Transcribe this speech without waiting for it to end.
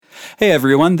Hey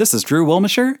everyone, this is Drew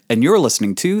Wilmesherr, and you're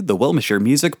listening to the Wilmesherr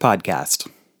Music Podcast.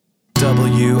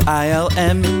 Wilmesherr.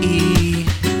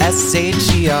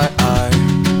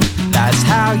 That's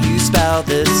how you spell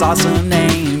this awesome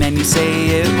name, and you say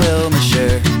it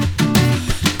Wilmesherr.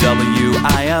 Wilmesherr.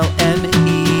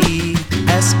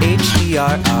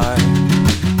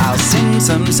 I'll sing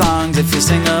some songs if you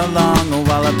sing along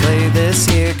while I play this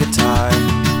here guitar.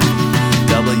 Wilmesherr.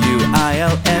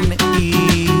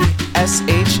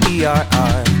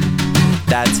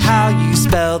 That's how you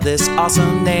spell this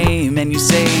awesome name, and you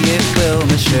say it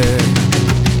Wilmesherr.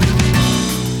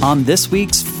 On this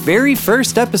week's very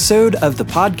first episode of the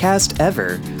podcast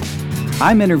ever,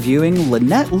 I'm interviewing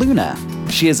Lynette Luna.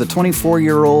 She is a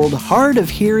 24-year-old,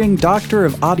 hard-of-hearing Doctor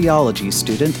of Audiology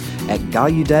student at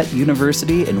Gallaudet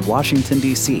University in Washington,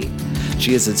 D.C.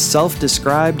 She is a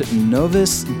self-described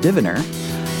novice diviner,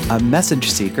 a message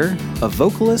seeker, a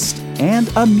vocalist,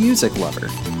 and a music lover.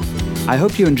 I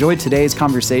hope you enjoyed today's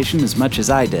conversation as much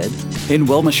as I did. In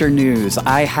Wilmesherr News,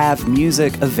 I have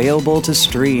music available to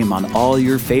stream on all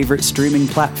your favorite streaming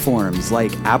platforms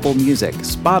like Apple Music,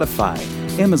 Spotify,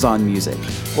 Amazon Music,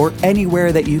 or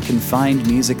anywhere that you can find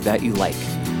music that you like.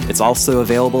 It's also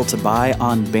available to buy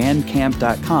on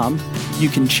bandcamp.com. You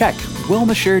can check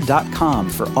wilmesherr.com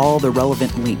for all the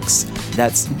relevant links.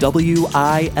 That's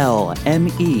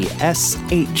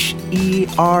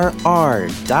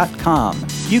WILMESHERR.com.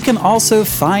 You can also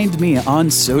find me on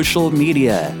social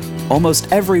media. Almost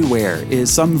everywhere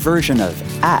is some version of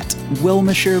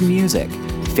 @Wilmesherr Music.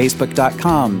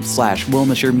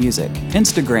 Facebook.com/Wilmesherr Music.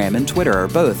 Instagram and Twitter are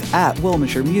both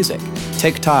 @Wilmesherr Music.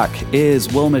 TikTok is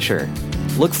Wilmesherr.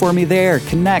 Look for me there,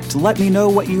 connect, let me know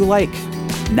what you like.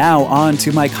 Now on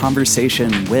to my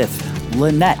conversation with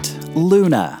Lynette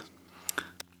Luna.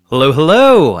 Hello,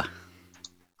 hello.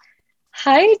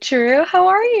 Hi, Drew. How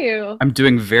are you? I'm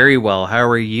doing very well. How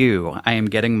are you? I am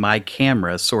getting my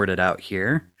camera sorted out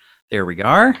here. There we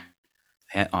are.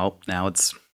 And, now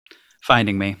it's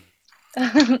finding me.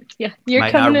 Yeah, you're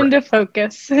coming into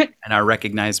focus. And not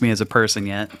recognize me as a person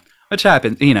yet, which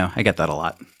happens. You know, I get that a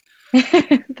lot.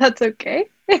 That's okay.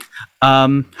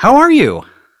 How are you?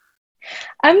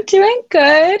 I'm doing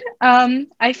good.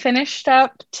 I finished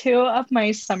up 2 of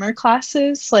my summer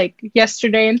classes like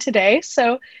yesterday and today,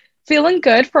 so feeling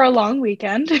good for a long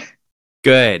weekend.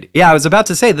 Good. Yeah, I was about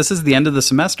to say this is the end of the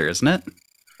semester, isn't it?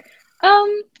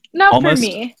 Not Almost. For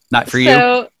me. Not for you.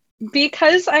 So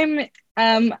because I'm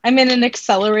in an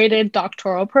accelerated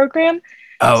doctoral program.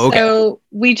 Oh, okay. So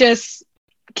we just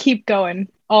keep going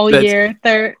all year.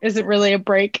 There isn't really a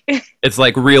break. It's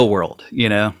like real world, you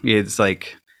know? It's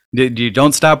like you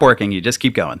don't stop working, you just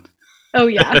keep going. Oh,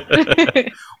 yeah.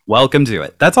 Welcome to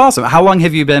it. That's awesome. How long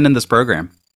have you been in this program?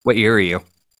 What year are you?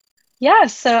 Yeah,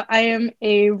 so I am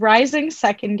a rising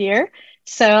second year.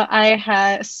 So I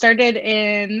had started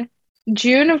in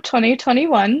June of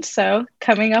 2021. So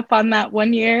coming up on that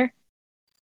 1 year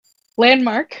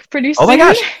landmark pretty soon. Oh my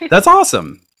gosh, that's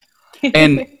awesome.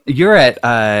 And you're at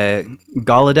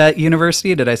Gallaudet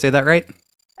University. Did I say that right?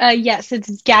 Yes,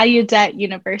 it's Gallaudet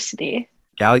University.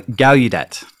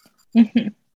 Gallaudet. Mm-hmm.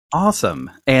 Awesome.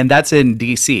 And that's in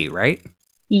DC, right?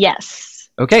 Yes.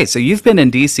 Okay, so you've been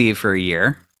in DC for a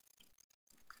year.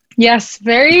 Yes,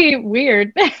 very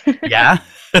weird. Yeah?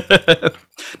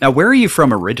 Now, where are you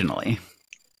from originally?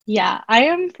 Yeah, I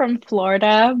am from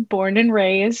Florida, born and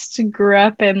raised, grew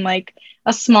up in like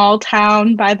a small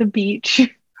town by the beach.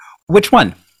 Which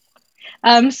one?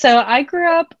 So I grew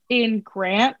up in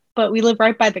Grant, but we live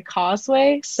right by the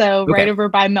causeway, so Okay. right over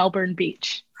by Melbourne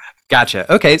Beach.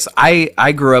 Gotcha. Okay, so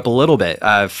I grew up a little bit.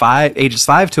 Ages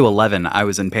 5 to 11, I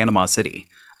was in Panama City.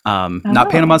 Not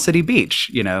Panama City Beach,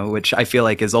 you know, which I feel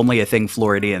like is only a thing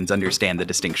Floridians understand the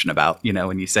distinction about, you know,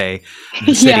 when you say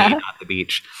the city, Yeah. not the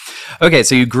beach. Okay,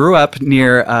 so you grew up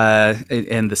near,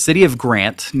 in the city of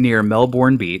Grant, near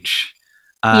Melbourne Beach.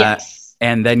 Yes.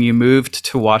 And then you moved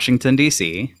to Washington,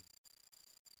 D.C.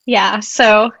 Yeah,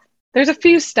 so there's a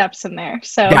few steps in there.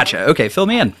 So Gotcha. Okay, fill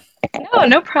me in.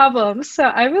 No problem. So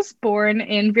I was born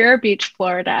in Vero Beach,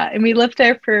 Florida, and we lived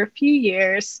there for a few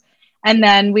years. And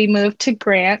then we moved to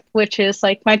Grant, which is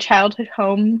like my childhood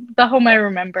home, the home I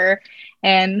remember,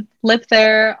 and lived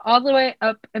there all the way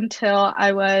up until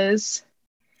I was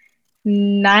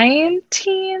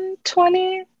 19,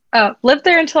 20. Lived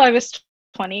there until I was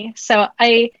 20. So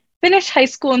I finished high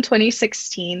school in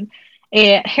 2016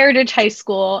 at Heritage High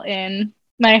School in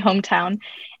my hometown.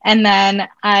 And then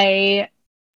I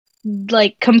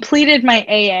like completed my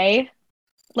AA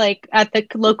like at the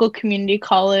local community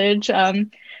college,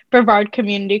 Brevard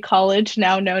Community College,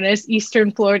 now known as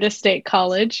Eastern Florida State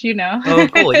College, you know. Oh,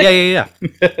 cool. Yeah.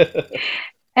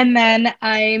 And then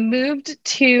I moved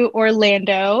to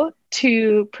Orlando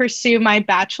to pursue my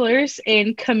bachelor's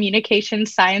in communication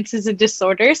sciences and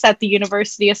disorders at the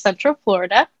University of Central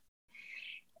Florida.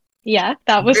 Yeah,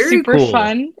 that was Very super cool.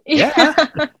 fun. Yeah.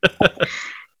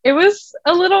 It was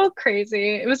a little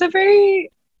crazy. It was a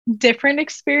very different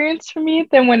experience for me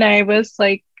than when I was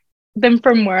like, than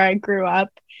from where I grew up.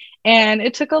 And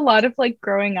it took a lot of like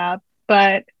growing up,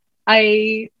 but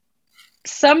I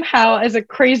somehow, as a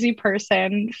crazy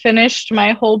person, finished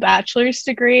my whole bachelor's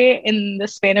degree in the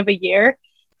span of a year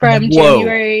from Whoa.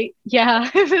 January. Yeah,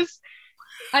 it was,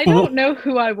 I don't know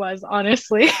who I was,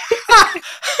 honestly.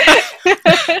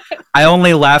 I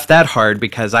only laughed that hard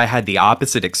because I had the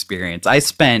opposite experience. I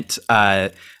spent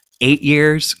 8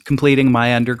 years completing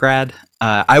my undergrad.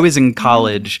 I was in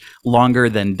college longer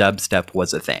than dubstep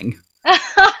was a thing.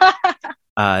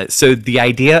 So the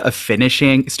idea of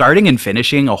starting and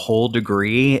finishing a whole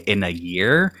degree in a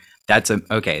year,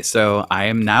 okay. So I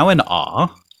am now in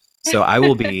awe. So I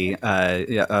will be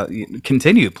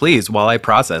continue, please, while I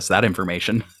process that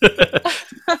information.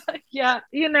 Yeah,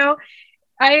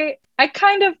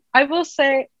 I will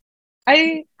say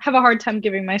I have a hard time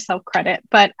giving myself credit,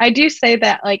 but I do say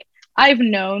that like I've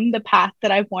known the path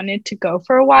that I've wanted to go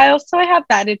for a while, so I have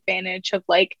that advantage of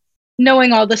like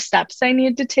knowing all the steps I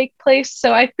need to take place.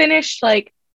 So I finished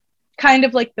like kind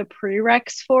of like the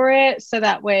prereqs for it, so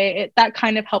that way that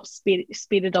kind of helps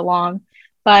speed it along.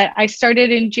 But I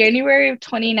started in January of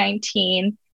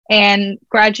 2019 and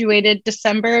graduated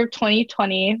December of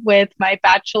 2020 with my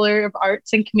Bachelor of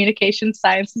Arts in Communication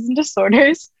Sciences and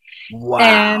Disorders.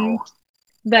 And Wow.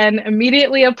 then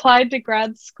immediately applied to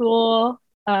grad school,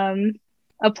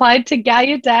 applied to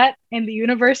Gallaudet and the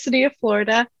University of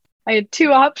Florida. I had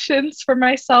two options for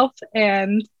myself,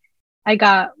 and I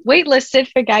got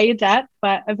waitlisted for Gallaudet,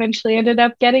 but eventually ended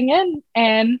up getting in.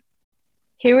 And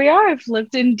here we are. I've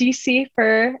lived in DC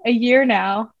for a year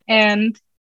now, and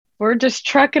we're just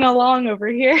trucking along over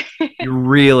here. You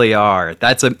really are.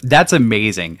 That's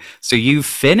amazing. So you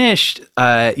started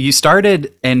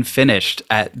and finished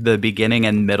at the beginning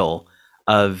and middle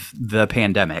of the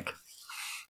pandemic.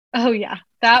 Oh, yeah.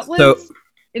 That So was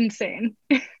insane.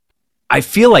 I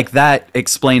feel like that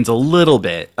explains a little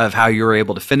bit of how you were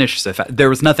able to finish so fast. There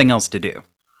was nothing else to do.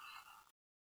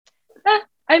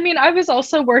 I mean, I was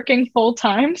also working full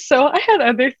time, so I had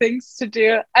other things to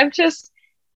do. I've just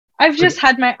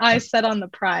had my eyes set on the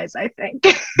prize, I think.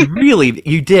 Really,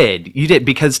 you did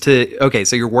because okay,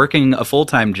 so you're working a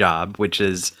full-time job, which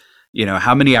is,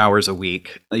 how many hours a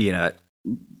week?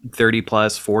 30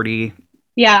 plus 40.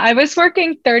 Yeah, I was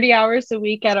working 30 hours a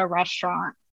week at a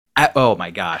restaurant. Oh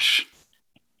my gosh.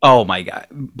 Oh my God.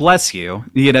 Bless you.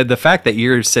 The fact that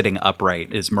you're sitting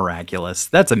upright is miraculous.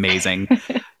 That's amazing.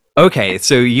 Okay,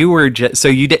 so so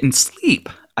you didn't sleep,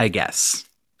 I guess.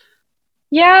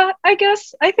 Yeah, I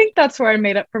think that's where I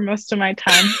made up for most of my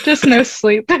time. Just no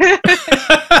sleep.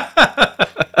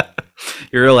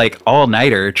 You're like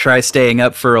all-nighter, try staying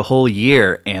up for a whole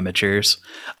year, amateurs.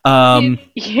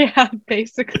 Yeah,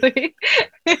 basically.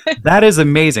 That is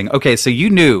amazing. Okay, so you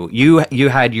knew you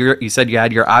said you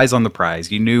had your eyes on the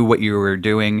prize. You knew what you were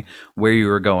doing, where you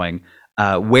were going.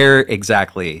 Where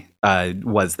exactly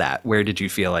was that? Where did you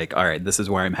feel like, all right, this is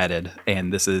where I'm headed,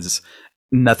 and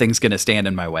nothing's going to stand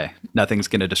in my way. Nothing's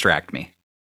going to distract me.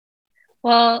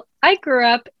 Well, I grew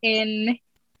up in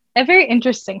a very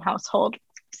interesting household.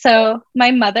 So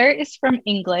my mother is from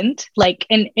England, like,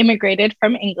 and immigrated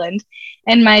from England,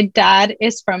 and my dad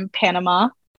is from Panama,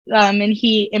 and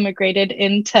he immigrated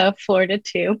into Florida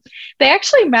too. They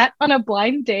actually met on a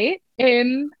blind date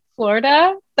in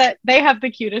Florida. That they have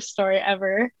the cutest story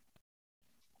ever.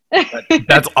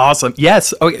 That's awesome.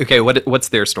 Yes. Okay. What's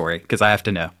their story? Because I have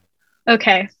to know.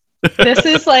 Okay, this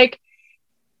is like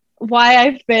why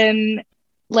I've been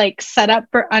like set up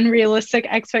for unrealistic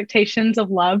expectations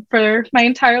of love for my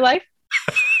entire life.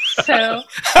 So,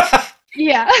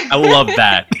 yeah. I love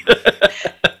that.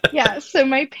 Yeah, so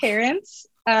my parents,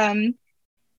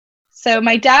 so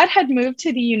my dad had moved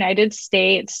to the United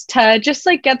States to just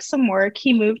like get some work.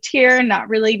 He moved here not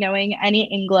really knowing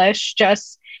any English,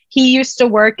 just he used to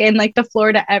work in like the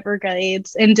Florida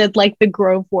Everglades and did like the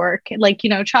grove work, like,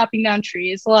 chopping down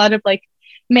trees, a lot of like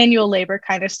manual labor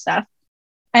kind of stuff.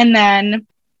 And then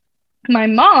my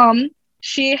mom,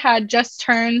 she had just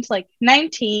turned like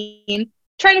 19,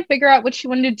 trying to figure out what she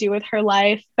wanted to do with her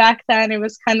life. Back then, it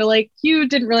was kind of like you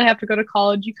didn't really have to go to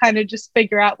college. You kind of just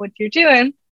figure out what you're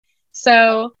doing.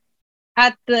 So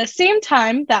at the same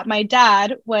time that my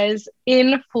dad was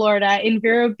in Florida, in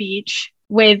Vero Beach,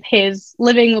 with his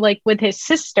living like with his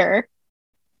sister,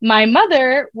 my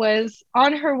mother was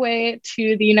on her way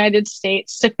to the United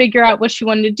States to figure out what she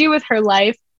wanted to do with her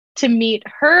life to meet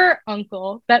her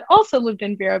uncle that also lived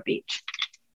in Vero Beach.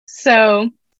 So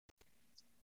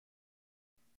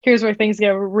here's where things get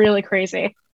really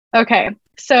crazy. Okay,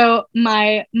 so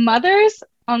my mother's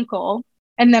uncle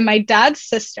and then my dad's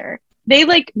sister, they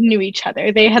like knew each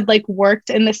other. They had like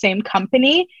worked in the same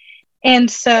company. And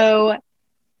so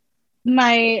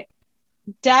my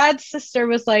dad's sister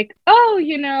was like,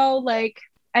 oh, like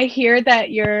I hear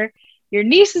that your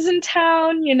niece is in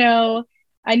town,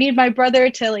 I need my brother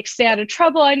to like stay out of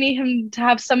trouble. I need him to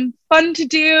have some fun to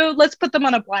do. Let's put them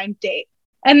on a blind date.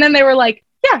 And then they were like,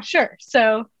 yeah, sure.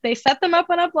 So they set them up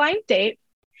on a blind date.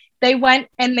 They went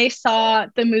and they saw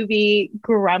the movie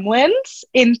Gremlins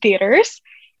in theaters.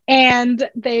 And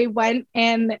they went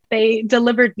and they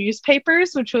delivered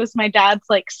newspapers, which was my dad's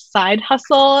like side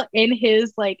hustle in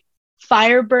his like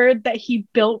Firebird that he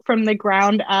built from the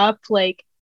ground up. Like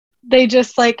they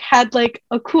just like had like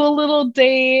a cool little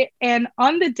date. And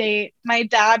on the date, my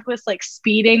dad was like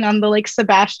speeding on the like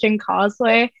Sebastian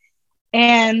Causeway,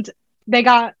 and they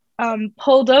got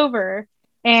pulled over,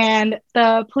 and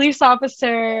the police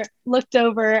officer looked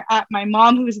over at my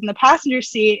mom, who was in the passenger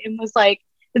seat, and was like,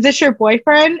 is this your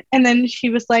boyfriend? And then she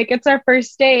was like, it's our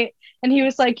first date. And he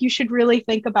was like, you should really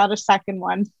think about a second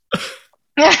one.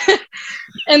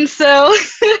 And so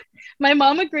my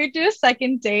mom agreed to a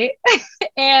second date,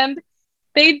 and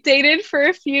they dated for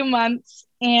a few months,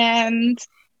 and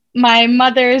my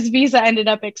mother's visa ended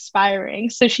up expiring.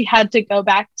 So she had to go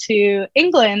back to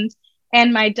England,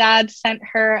 and my dad sent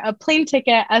her a plane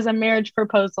ticket as a marriage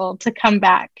proposal to come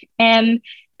back. And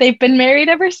they've been married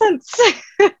ever since.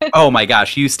 Oh my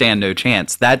gosh, you stand no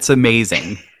chance. That's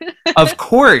amazing. Of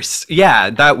course. Yeah,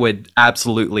 that would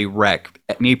absolutely wreck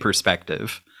any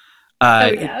perspective.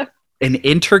 Yeah. An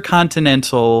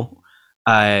intercontinental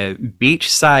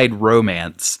beachside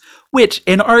romance, which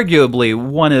inarguably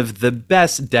one of the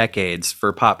best decades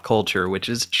for pop culture, which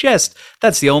is just,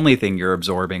 that's the only thing you're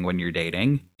absorbing when you're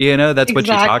dating. That's what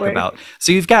you talk about.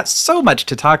 So you've got so much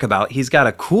to talk about. He's got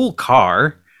a cool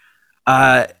car.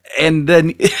 And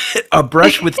then a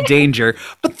brush with danger.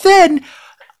 But then,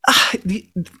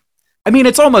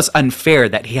 it's almost unfair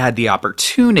that he had the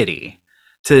opportunity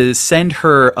to send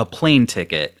her a plane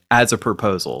ticket as a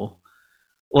proposal.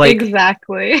 Like,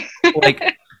 exactly.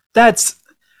 Like, that's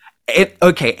it.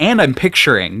 Okay. And I'm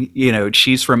picturing,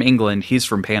 she's from England, he's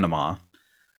from Panama.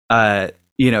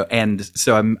 And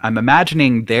so I'm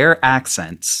imagining their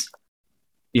accents,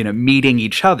 meeting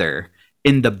each other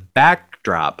in the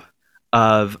backdrop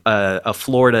of a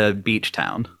Florida beach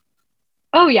town.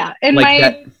 Oh yeah, and like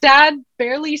my dad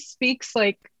barely speaks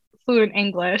like fluent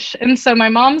English, and so my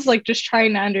mom's like just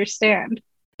trying to understand,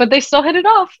 but they still hit it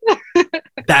off.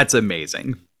 That's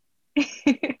amazing.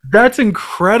 That's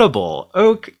incredible.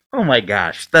 Okay. Oh my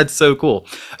gosh, that's so cool.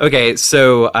 Okay,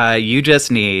 so you just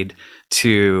need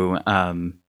to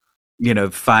you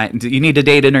need to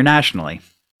date internationally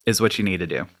is what you need to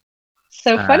do.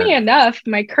 So funny enough,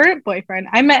 my current boyfriend,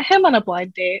 I met him on a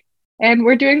blind date, and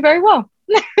we're doing very well.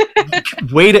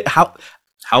 Wait, how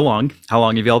long? How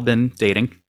long have y'all been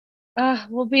dating?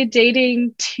 We'll be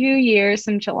dating 2 years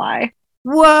in July.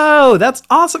 Whoa, that's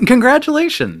awesome!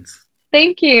 Congratulations.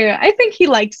 Thank you. I think he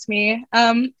likes me.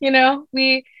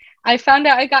 I found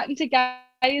out I got into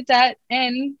Gallaudet,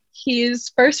 and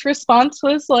his first response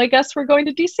was, well, I guess we're going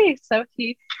to DC. So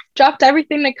he dropped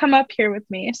everything to come up here with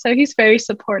me. So he's very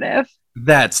supportive.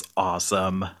 That's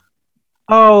awesome.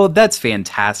 Oh, that's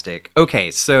fantastic.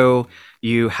 Okay, so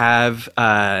you have,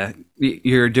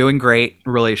 you're doing great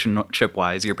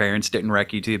relationship-wise. Your parents didn't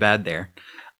wreck you too bad there.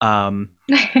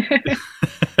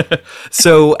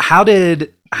 So how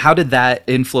did that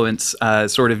influence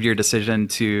sort of your decision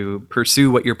to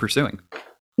pursue what you're pursuing?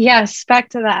 Yes, back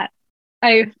to that.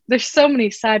 There's so many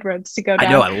side roads to go down.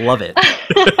 I know, I love it.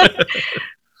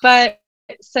 But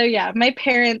so yeah, my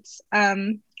parents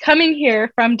coming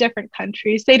here from different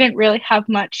countries, they didn't really have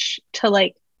much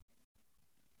to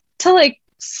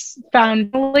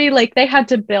found. Like they had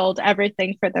to build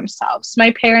everything for themselves.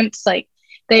 My parents,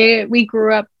 we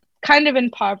grew up kind of in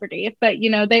poverty, but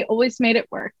they always made it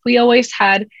work. We always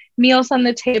had meals on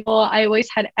the table. I always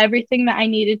had everything that I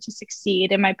needed to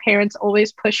succeed, and my parents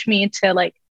always pushed me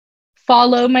to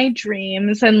follow my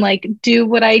dreams and do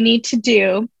what I need to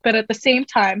do, but at the same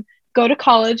time go to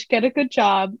college, get a good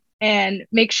job, and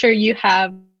make sure you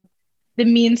have the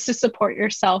means to support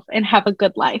yourself and have a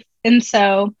good life. And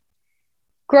so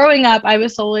growing up, I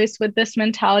was always with this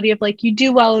mentality of you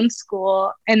do well in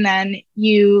school, and then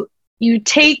you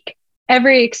take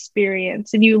every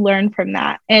experience and you learn from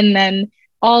that. And then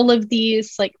all of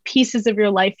these like pieces of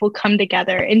your life will come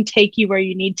together and take you where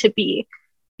you need to be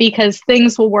because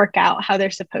things will work out how they're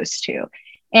supposed to.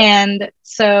 And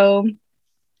so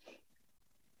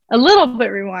a little bit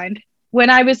rewind, when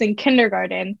I was in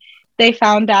kindergarten, they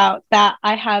found out that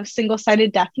I have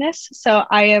single-sided deafness. So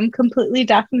I am completely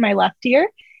deaf in my left ear,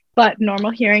 but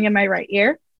normal hearing in my right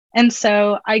ear. And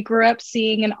so I grew up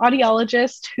seeing an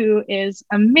audiologist who is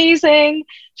amazing.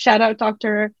 Shout out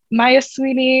Dr. Maya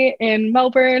Sweeney in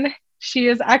Melbourne. She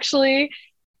is actually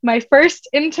my first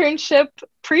internship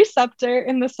preceptor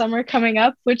in the summer coming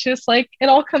up, which is like, it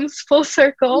all comes full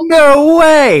circle. No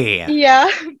way. Yeah,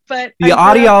 but the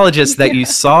audiologist that you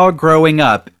saw growing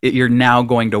up, you're now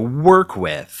going to work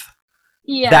with.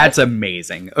 Yeah. That's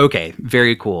amazing. Okay,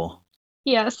 very cool.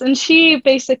 Yes, and she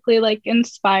basically like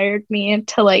inspired me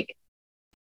to like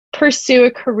pursue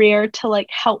a career to like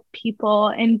help people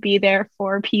and be there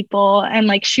for people. And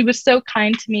like she was so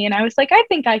kind to me, and I was like, I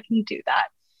think I can do that.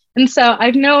 And so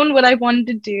I've known what I wanted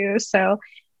to do. So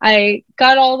I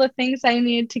got all the things I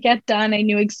needed to get done. I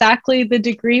knew exactly the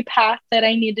degree path that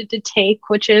I needed to take,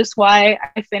 which is why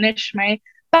I finished my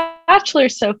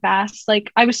bachelor's so fast.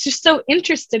 Like I was just so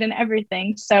interested in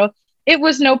everything. So it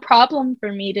was no problem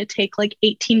for me to take like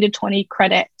 18 to 20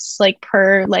 credits like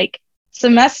per like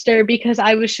semester, because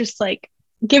I was just like,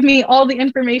 give me all the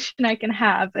information I can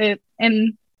have.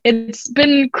 And it's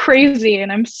been crazy,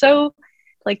 and I'm so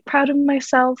like proud of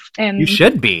myself, and you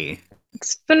should be.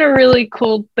 It's been a really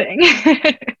cool thing.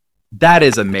 That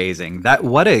is amazing. That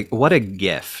what a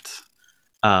gift.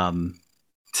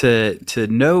 To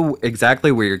know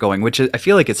exactly where you're going, which I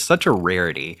feel like it's such a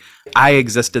rarity. I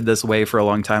existed this way for a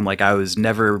long time. Like I was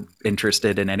never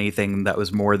interested in anything that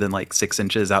was more than like 6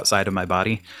 inches outside of my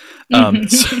body.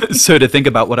 So to think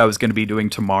about what I was going to be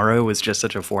doing tomorrow was just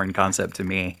such a foreign concept to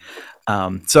me.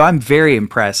 So I'm very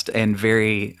impressed and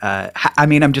very,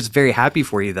 I'm just very happy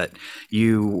for you that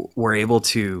you were able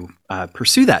to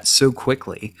pursue that so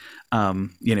quickly.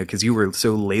 Because you were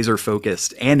so laser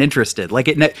focused and interested. Like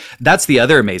that's the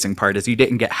other amazing part, is you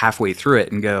didn't get halfway through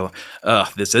it and go, "Oh,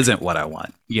 this isn't what I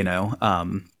want."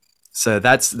 So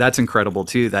that's incredible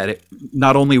too. That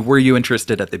not only were you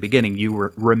interested at the beginning,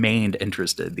 you remained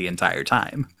interested the entire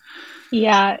time.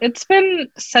 Yeah, it's been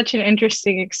such an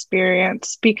interesting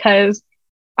experience because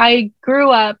I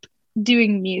grew up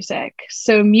doing music.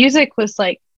 So music was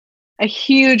like a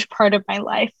huge part of my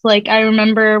life. Like I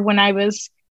remember when I was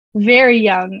very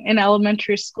young in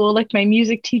elementary school, like my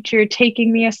music teacher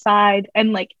taking me aside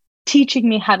and like teaching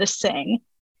me how to sing.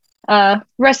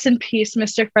 Rest in peace,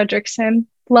 Mr. Fredrickson.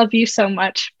 Love you so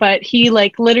much. But he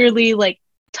like literally like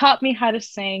taught me how to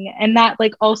sing, and that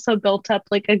like also built up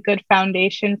like a good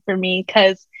foundation for me,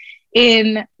 because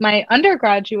in my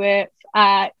undergraduate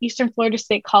at Eastern Florida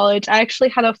State College, I actually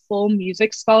had a full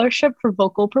music scholarship for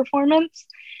vocal performance.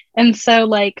 And so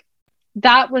like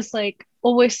that was like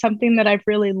always something that I've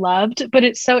really loved, but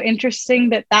it's so interesting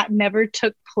that that never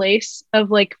took place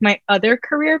of like my other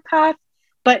career path,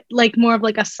 but like more of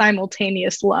like a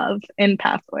simultaneous love and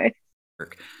pathway.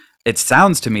 It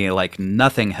sounds to me like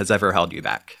nothing has ever held you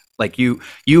back. Like you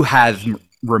have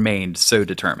remained so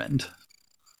determined.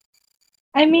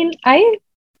 I mean, I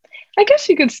guess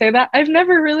you could say that. I've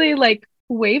never really like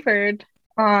wavered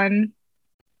on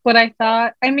what I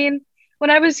thought. I mean, when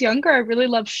I was younger, I really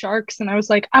loved sharks, and I was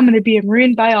like, I'm going to be a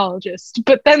marine biologist.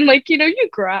 But then like, you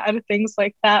grow out of things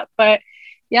like that. But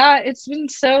yeah, it's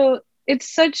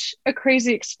such a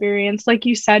crazy experience, like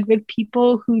you said, with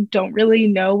people who don't really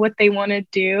know what they want to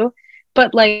do.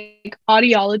 But like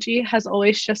audiology has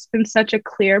always just been such a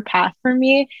clear path for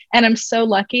me. And I'm so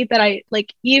lucky that I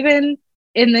like, even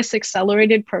in this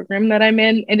accelerated program that I'm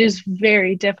in, it is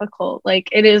very difficult. Like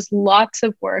it is lots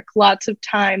of work, lots of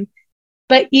time.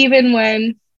 But even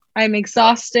when I'm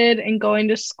exhausted and going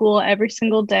to school every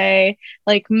single day,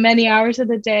 like many hours of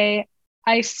the day,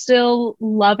 I still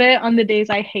love it on the days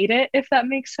I hate it, if that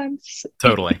makes sense.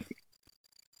 Totally.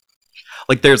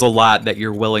 Like there's a lot that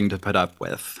you're willing to put up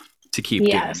with to keep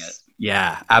doing it.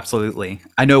 Yeah, absolutely.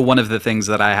 I know one of the things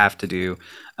that I have to do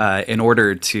in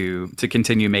order to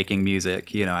continue making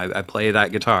music, I play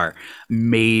that guitar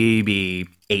maybe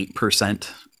 8%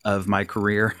 of my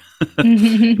career.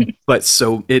 But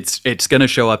so it's going to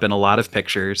show up in a lot of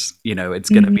pictures. It's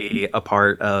going to be a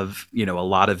part of, a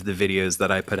lot of the videos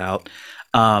that I put out.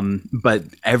 But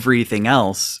everything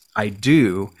else I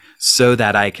do so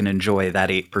that I can enjoy that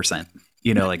 8%.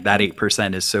 Like that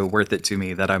 8% is so worth it to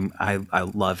me that I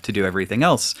love to do everything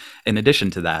else in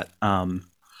addition to that.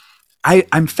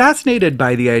 I'm fascinated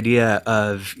by the idea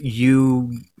of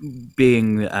you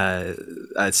being a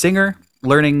singer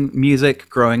learning music,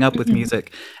 growing up with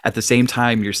music. At the same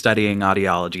time, you're studying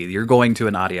audiology. You're going to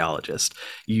an audiologist.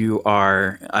 You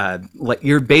are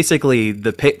you're basically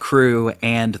the pit crew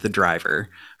and the driver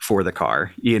for the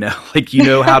car. You know, like you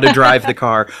know how to drive the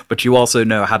car, but you also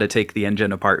know how to take the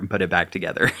engine apart and put it back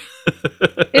together.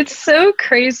 It's so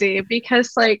crazy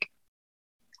because like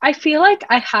I feel like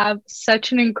I have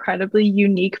such an incredibly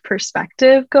unique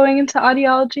perspective going into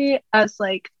audiology as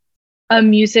like a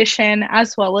musician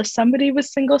as well as somebody with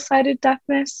single-sided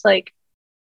deafness. Like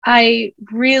I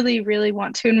really, really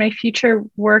want to in my future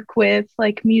work with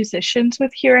like musicians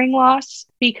with hearing loss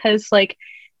because like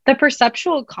the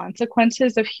perceptual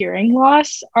consequences of hearing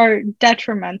loss are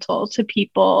detrimental to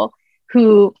people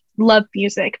who love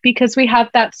music because we have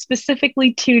that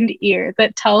specifically tuned ear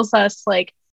that tells us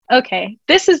like, okay,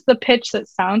 this is the pitch that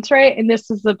sounds right and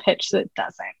this is the pitch that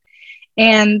doesn't.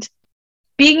 And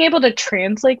being able to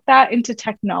translate that into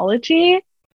technology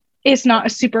is not a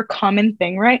super common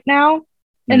thing right now.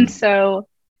 And so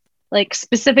like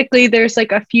specifically there's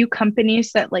like a few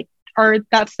companies that like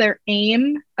that's their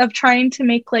aim of trying to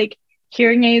make like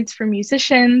hearing aids for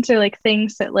musicians or like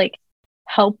things that like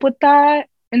help with that.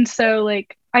 And so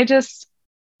like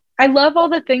I love all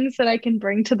the things that I can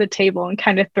bring to the table and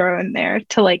kind of throw in there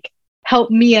to like help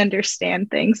me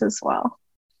understand things as well.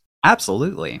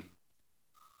 Absolutely.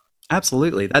 That's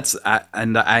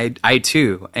and I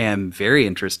too am very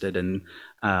interested in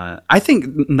I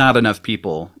think not enough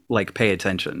people like pay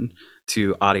attention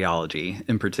to audiology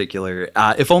in particular,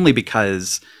 if only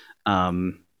because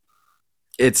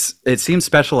it seems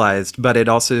specialized, but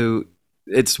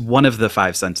it's one of the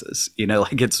five senses, you know,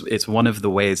 like it's one of the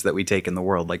ways that we take in the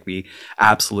world. Like we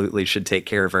absolutely should take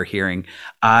care of our hearing.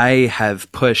 I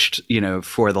have pushed, you know,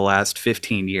 for the last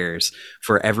 15 years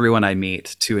for everyone I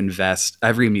meet to invest,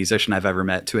 every musician I've ever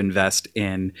met to invest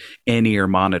in in-ear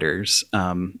monitors,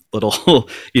 little,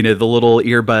 you know, the little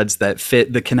earbuds that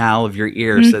fit the canal of your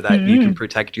ear so that you can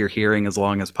protect your hearing as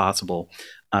long as possible.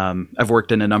 I've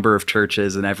worked in a number of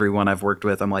churches, and everyone I've worked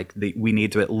with, I'm like, we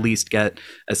need to at least get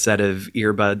a set of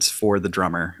earbuds for the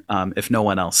drummer, if no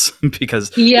one else,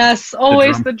 because yes,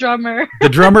 always the drummer. The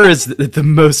drummer is the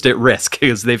most at risk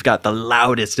because they've got the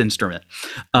loudest instrument.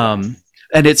 And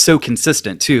it's so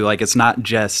consistent too. Like it's not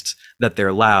just that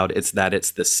they're loud; it's that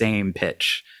it's the same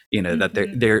pitch. You know that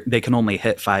they can only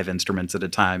hit 5 instruments at a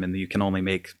time, and you can only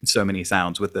make so many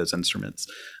sounds with those instruments.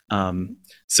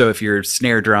 So if your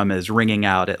snare drum is ringing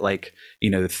out at like, you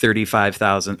know,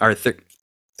 35,000 or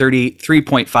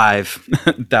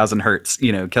 33.5 thousand hertz,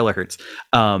 you know, kilohertz,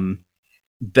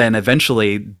 then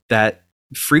eventually that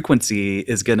frequency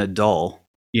is going to dull,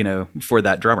 you know, for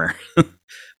that drummer.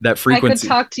 That frequency. I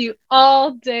could talk to you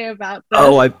all day about this,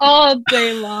 all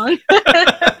day long.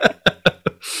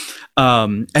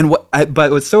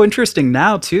 But what's so interesting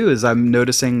now too is I'm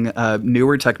noticing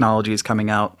newer technologies coming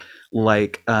out,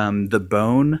 like the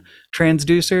bone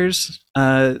transducers,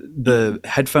 the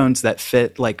headphones that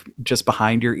fit like just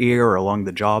behind your ear or along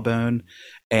the jawbone,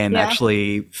 and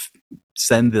actually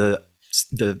send the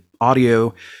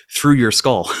audio through your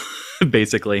skull,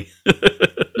 basically.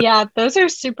 Yeah, those are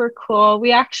super cool.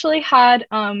 We actually had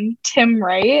Tim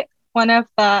Wright, one of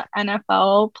the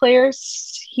NFL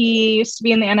players. He used to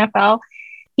be in the NFL.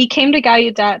 He came to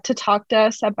Gallaudet to talk to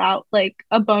us about like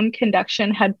a bone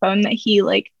conduction headphone that he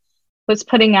like was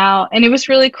putting out, and it was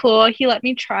really cool. He let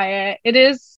me try it. It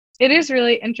is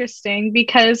really interesting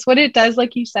because what it does,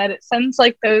 like you said, it sends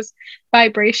like those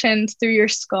vibrations through your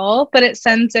skull, but it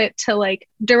sends it to like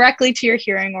directly to your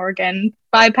hearing organ,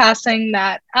 bypassing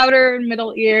that outer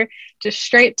middle ear, just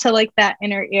straight to like that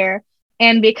inner ear.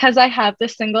 And because I have the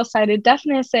single-sided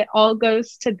deafness, it all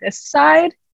goes to this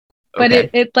side. But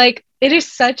it like it is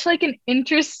such like an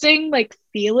interesting like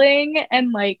feeling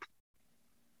and like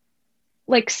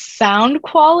sound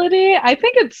quality. I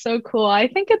think it's so cool. I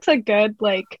think it's a good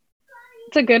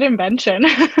invention.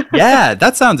 Yeah,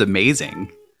 that sounds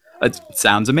amazing. It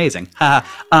sounds amazing.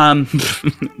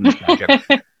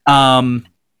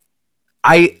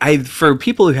 I for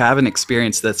people who haven't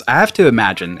experienced this, I have to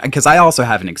imagine, because I also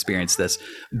haven't experienced this,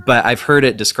 but I've heard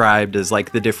it described as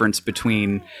like the difference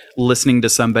between listening to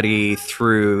somebody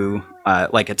through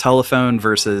like a telephone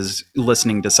versus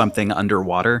listening to something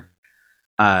underwater.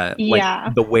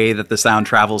 Like the way that the sound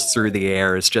travels through the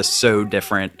air is just so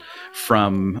different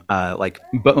from like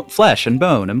flesh and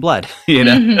bone and blood, you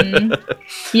know?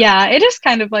 Yeah, it is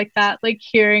kind of like that, like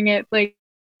hearing it like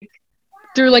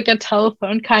through like a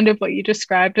telephone, kind of what you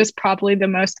described is probably the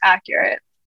most accurate.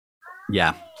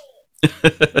 Yeah.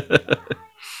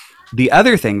 The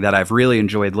other thing that I've really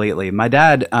enjoyed lately, my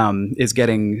dad is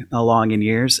getting along in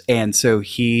years, and so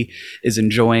he is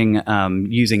enjoying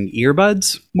using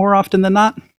earbuds more often than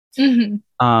not. Mm-hmm.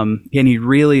 And he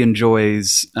really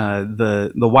enjoys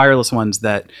the wireless ones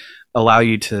that allow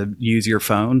you to use your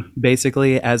phone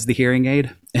basically as the hearing aid.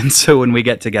 And so when we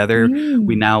get together,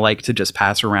 we now like to just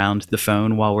pass around the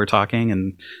phone while we're talking.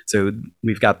 And so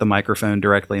we've got the microphone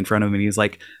directly in front of him. And he's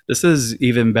like, this is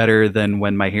even better than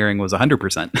when my hearing was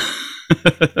 100%.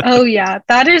 Oh, yeah.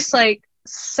 That is like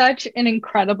such an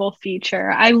incredible feature.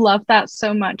 I love that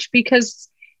so much because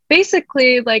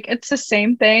basically, like, it's the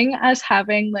same thing as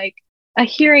having like a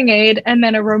hearing aid and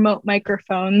then a remote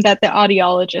microphone that the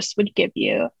audiologist would give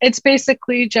you. It's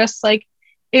basically just like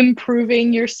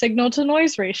improving your signal to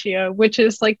noise ratio, which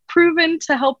is like proven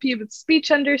to help you with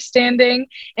speech understanding.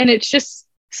 And it's just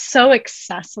so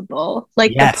accessible.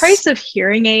 Like the price of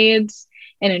hearing aids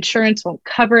and insurance won't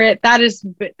cover it. That is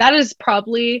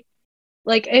probably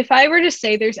like, if I were to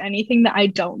say there's anything that I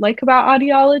don't like about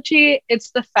audiology,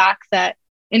 it's the fact that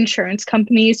insurance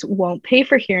companies won't pay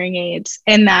for hearing aids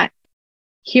and that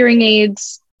hearing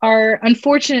aids are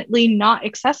unfortunately not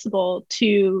accessible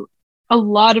to a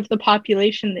lot of the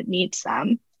population that needs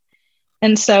them.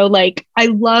 And so like, I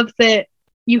love that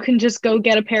you can just go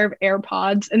get a pair of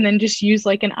AirPods and then just use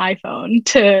like an iPhone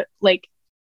to like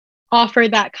offer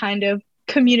that kind of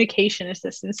communication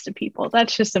assistance to people.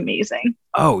 That's just amazing.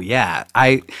 Oh yeah.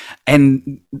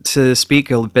 And to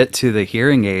speak a bit to the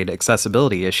hearing aid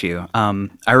accessibility issue,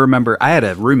 I remember I had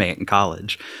a roommate in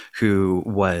college who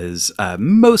was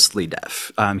mostly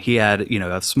deaf. He had,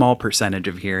 a small percentage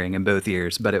of hearing in both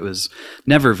ears, but it was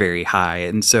never very high.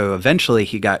 And so eventually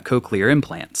he got cochlear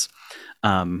implants,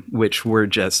 which were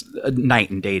just a night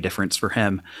and day difference for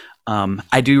him.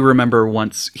 I do remember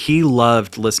once he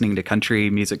loved listening to country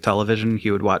music television.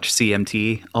 He would watch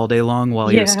CMT all day long while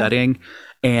he was studying.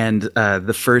 And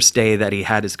the first day he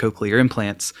had his cochlear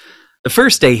implants,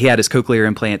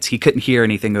 he couldn't hear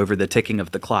anything over the ticking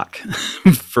of the clock,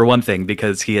 for one thing,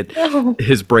 because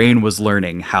his brain was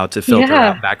learning how to filter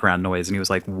out background noise. And he was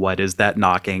like, what is that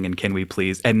knocking? And can we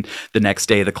please? And the next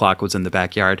day the clock was in the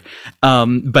backyard.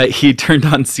 But he turned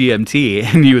on CMT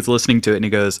and he was listening to it and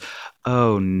he goes,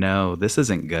 oh no, this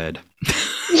isn't good.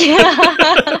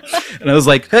 Yeah. And I was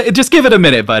like, hey, just give it a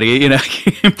minute, buddy.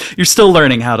 You're still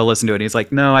learning how to listen to it. And he's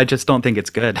like, no, I just don't think it's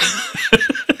good.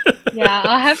 Yeah,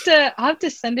 I'll have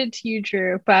to send it to you,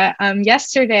 Drew. But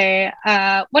yesterday,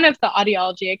 one of the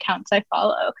audiology accounts I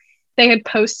follow, they had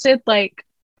posted like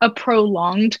a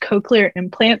prolonged cochlear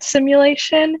implant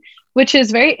simulation, which is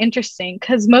very interesting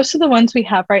because most of the ones we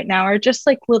have right now are just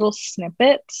like little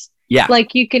snippets. Yeah.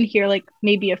 Like you can hear like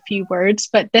maybe a few words,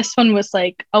 but this one was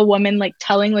like a woman like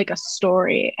telling like a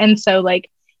story. And so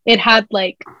like it had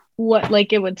like what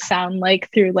like it would sound like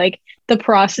through like the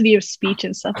porosity of speech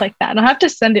and stuff like that. And I'll have to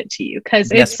send it to you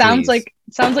because it sounds like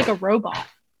a robot.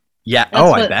 Yeah.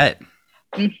 I bet.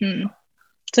 Mm-hmm.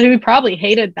 So he probably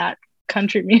hated that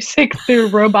country music through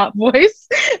robot voice.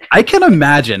 I can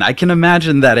imagine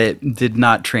that it did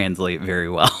not translate very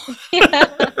well. Yeah.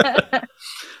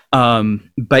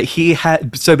 But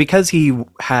because he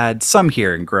had some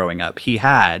hearing growing up, he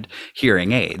had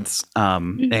hearing aids,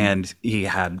 and he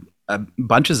had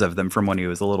bunches of them from when he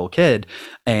was a little kid.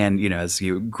 And, as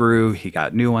he grew, he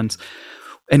got new ones.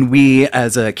 And we,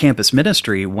 as a campus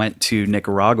ministry, went to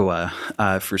Nicaragua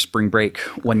for spring break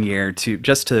one year to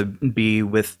be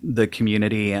with the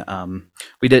community.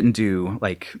 We didn't do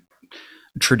like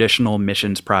traditional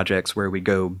missions projects where we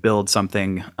go build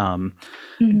something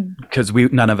because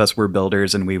none of us were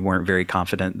builders and we weren't very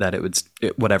confident that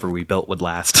whatever we built would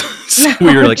last. So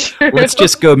we were like, let's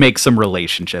just go make some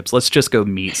relationships. Let's just go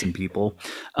meet some people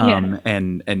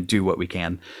and do what we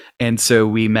can. And so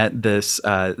we met the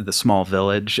small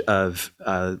village of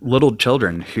little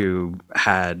children who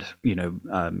had,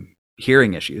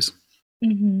 hearing issues.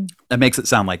 Mm-hmm. That makes it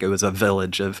sound like it was a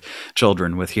village of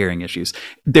children with hearing issues.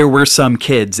 There were some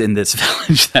kids in this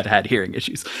village that had hearing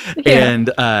issues. Yeah.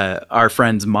 And our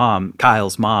friend's mom,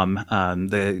 Kyle's mom,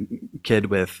 the kid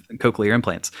with cochlear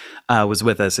implants, was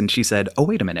with us. And she said, oh,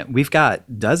 wait a minute. We've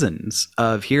got dozens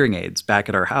of hearing aids back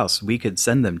at our house. We could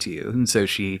send them to you. And so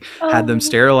she had them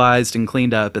sterilized and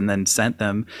cleaned up and then sent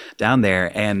them down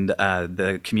there. And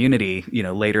the community,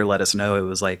 later let us know it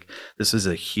was like, this was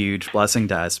a huge blessing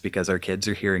to us because our kids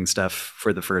are hearing stuff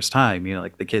for the first time.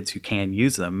 Like the kids who can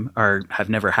use them have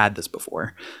never had this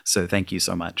before. So thank you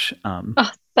so much.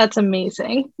 That's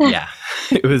amazing. Yeah,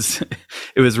 it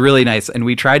was really nice. And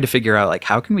we tried to figure out like,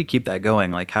 how can we keep that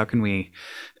going? Like, how can we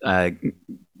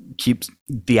keep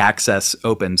the access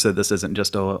open so this isn't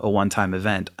just a one-time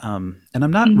event. And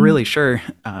I'm not Mhm. really sure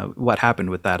what happened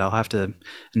with that. I'll have to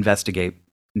investigate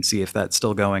and see if that's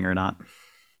still going or not.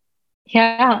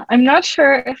 Yeah, I'm not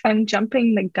sure if I'm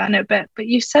jumping the gun a bit, but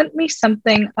you sent me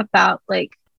something about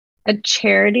like a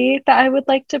charity that I would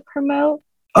like to promote.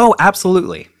 Oh,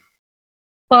 absolutely.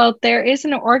 Well, there is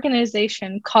an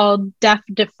organization called Deaf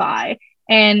Defy,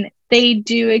 and they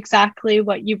do exactly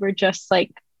what you were just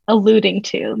like alluding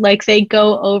to. Like they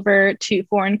go over to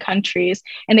foreign countries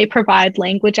and they provide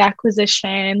language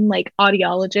acquisition, like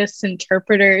audiologists,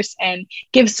 interpreters, and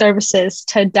give services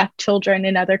to deaf children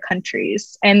in other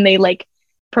countries. And they like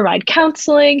provide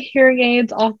counseling, hearing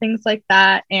aids, all things like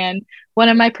that. And one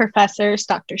of my professors,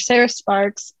 Dr. Sarah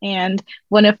Sparks, and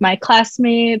one of my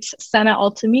classmates, Senna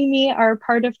Altamimi, are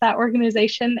part of that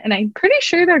organization. And I'm pretty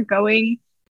sure they're going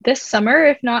this summer,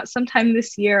 if not sometime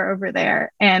this year over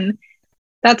there. And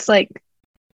that's like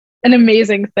an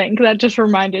amazing thing. That just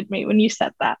reminded me when you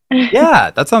said that. Yeah,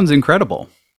 that sounds incredible.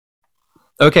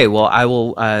 Okay, well, I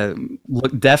will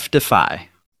look Def Defy.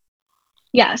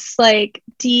 Yes, like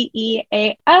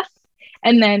DEAF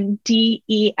and then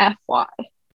DEFY.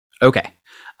 Okay.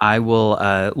 I will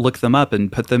look them up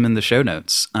and put them in the show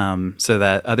notes so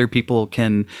that other people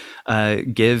can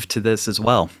give to this as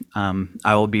well.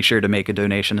 I will be sure to make a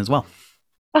donation as well.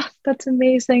 Oh, that's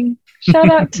amazing. Shout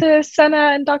out to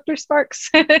Senna and Dr. Sparks.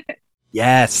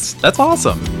 Yes, that's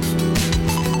awesome.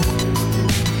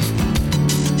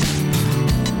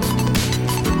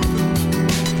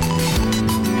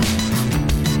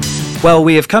 Well,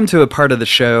 we have come to a part of the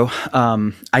show.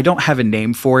 I don't have a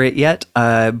name for it yet,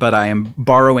 but I am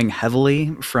borrowing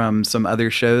heavily from some other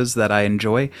shows that I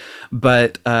enjoy.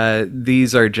 But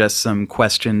these are just some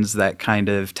questions that kind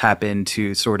of tap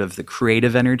into sort of the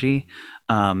creative energy.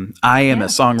 I am a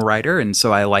songwriter, and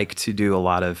so I like to do a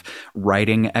lot of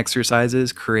writing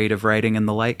exercises, creative writing and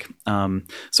the like.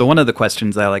 So one of the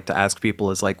questions I like to ask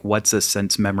people is like, what's a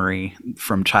sense memory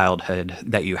from childhood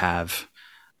that you have?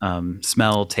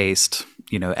 Smell, taste,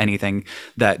 anything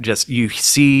that just you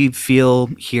see, feel,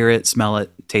 hear it, smell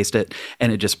it, taste it,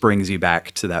 and it just brings you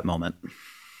back to that moment.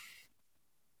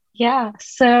 Yeah,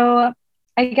 so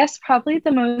I guess probably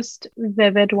the most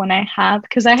vivid one I have,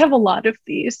 because I have a lot of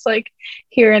these like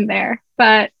here and there,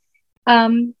 but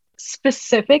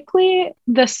specifically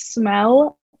the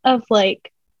smell of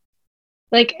like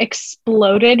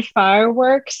exploded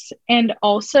fireworks and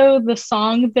also the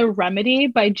song The Remedy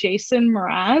by Jason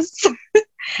Mraz.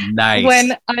 Nice.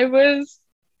 When I was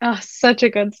such a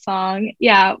good song.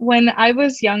 Yeah, when I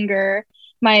was younger,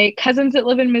 my cousins that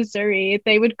live in Missouri,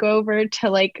 they would go over to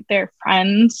like their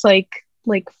friends like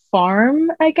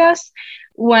farm, I guess,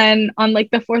 when on like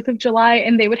the 4th of July,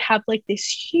 and they would have like this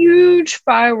huge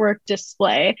firework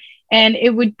display, and it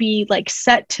would be like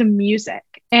set to music.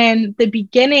 And the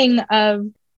beginning of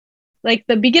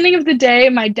the day,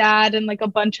 my dad and like a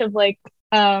bunch of like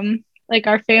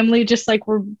our family just like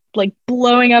were like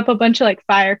blowing up a bunch of like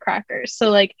firecrackers. So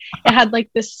like it had like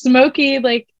this smoky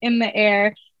like in the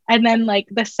air. And then like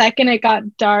the second it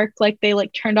got dark, like they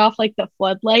like turned off like the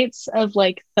floodlights of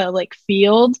like the like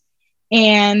field,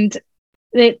 and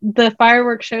the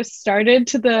fireworks show started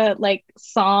to the like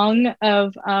song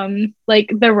of like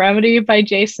The Remedy by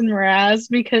Jason Mraz,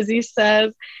 because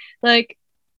like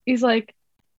he's like,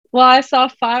 well, I saw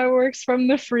fireworks from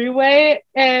the freeway,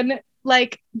 and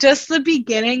like just the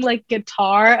beginning like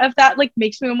guitar of that like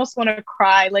makes me almost want to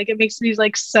cry. Like it makes me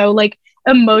like so like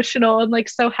emotional and like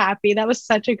so happy. That was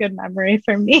such a good memory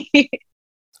for me.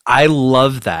 I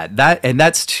love that.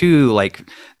 That's too like,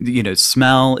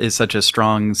 smell is such a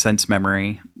strong sense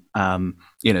memory.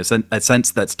 A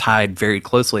sense that's tied very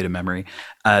closely to memory,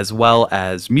 as well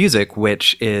as music,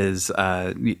 which is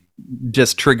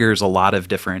just triggers a lot of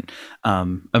different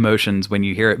emotions when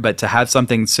you hear it. But to have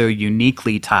something so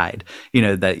uniquely tied,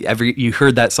 that you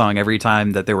heard that song every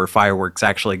time that there were fireworks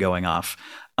actually going off.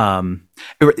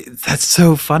 That's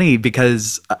so funny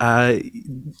because as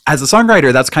a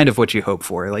songwriter, that's kind of what you hope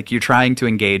for. Like you're trying to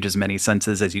engage as many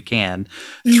senses as you can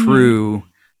through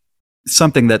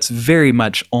something that's very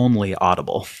much only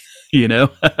audible,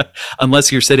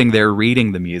 unless you're sitting there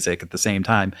reading the music at the same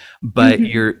time, but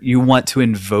you want to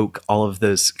invoke all of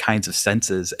those kinds of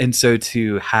senses. And so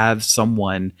to have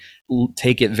someone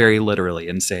take it very literally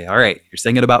and say, all right, you're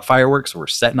singing about fireworks, we're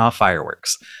setting off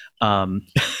fireworks.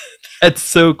 That's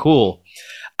so cool.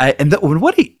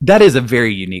 That is a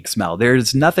very unique smell.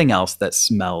 There's nothing else that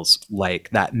smells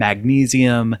like that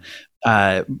magnesium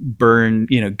burn,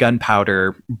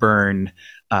 gunpowder burn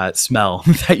smell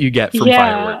that you get from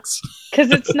fireworks.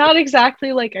 Because it's not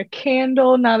exactly like a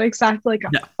candle, not exactly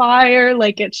like a fire.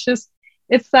 Like it's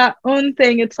it's that own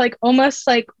thing. It's like almost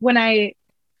like when I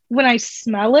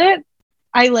smell it,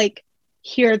 I like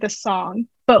hear the song.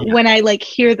 But Yeah. when I like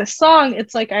hear the song,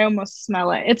 it's like I almost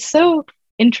smell it. It's so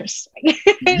interesting.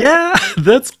 Yeah,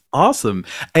 that's awesome.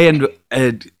 And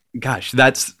gosh,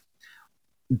 that's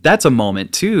a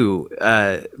moment too.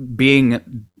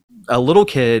 Being a little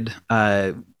kid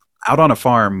out on a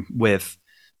farm with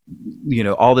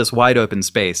all this wide open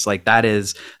space, like that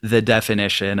is the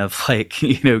definition of like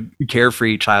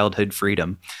carefree childhood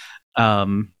freedom.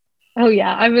 Um, Oh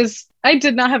yeah, I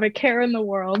did not have a care in the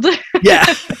world. yeah.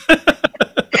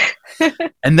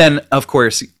 And then of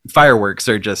course fireworks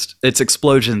are just it's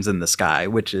explosions in the sky,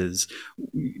 which is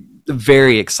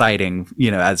very exciting,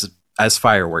 as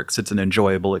fireworks. It's an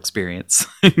enjoyable experience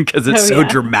because it's so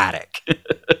dramatic.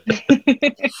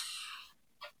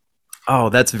 Oh,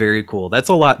 that's very cool. That's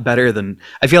a lot better than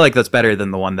I feel like that's better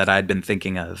than the one that I'd been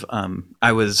thinking of.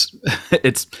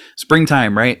 It's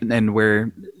springtime, right? And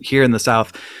we're here in the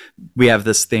South. We have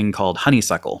this thing called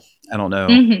honeysuckle. I don't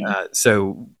know.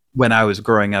 So when I was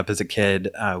growing up as a kid,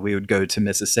 we would go to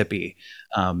Mississippi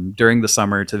during the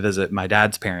summer to visit my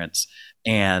dad's parents,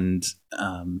 and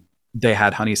they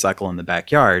had honeysuckle in the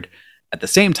backyard. At the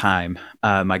same time,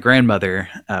 my grandmother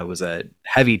was a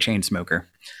heavy chain smoker.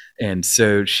 And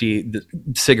so the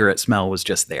cigarette smell was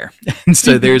just there. And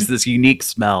so there's this unique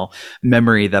smell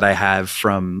memory that I have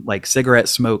from like cigarette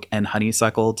smoke and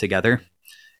honeysuckle together.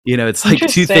 It's like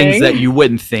two things that you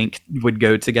wouldn't think would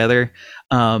go together.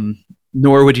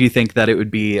 Nor would you think that it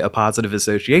would be a positive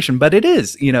association, but it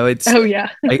is, it's, oh yeah.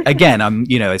 Again,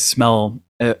 I smell,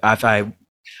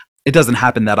 it doesn't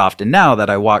happen that often now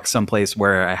that I walk someplace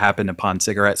where I happen upon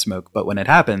cigarette smoke. But when it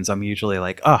happens, I'm usually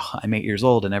like, oh, I'm 8 years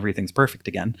old and everything's perfect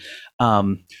again.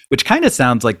 Which kind of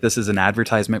sounds like this is an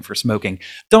advertisement for smoking.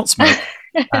 Don't smoke,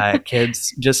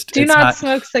 kids. Just do not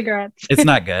smoke cigarettes. It's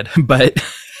not good, but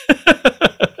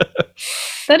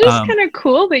that is kind of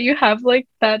cool that you have like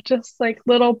that just like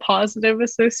little positive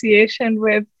association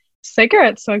with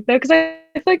cigarette smoke though, because I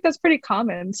feel like that's pretty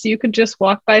common. So you could just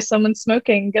walk by someone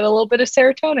smoking and get a little bit of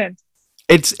serotonin.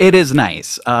 It is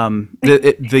nice.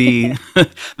 The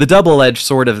double-edged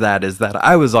sword of that is that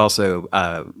I was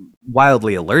also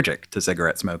wildly allergic to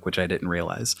cigarette smoke, which I didn't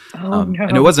realize. No.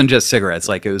 And it wasn't just cigarettes;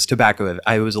 like it was tobacco.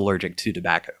 I was allergic to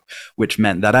tobacco, which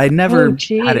meant that I never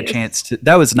had a chance to.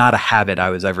 That was not a habit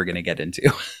I was ever going to get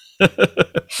into.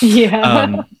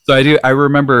 Yeah. So I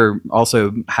remember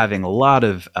also having a lot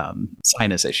of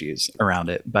sinus issues around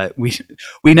it, but we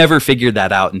never figured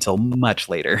that out until much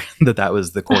later that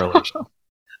was the correlation.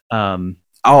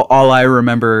 All I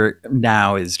remember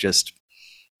now is just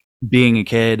being a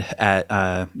kid at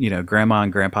grandma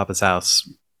and grandpapa's house,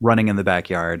 running in the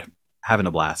backyard, having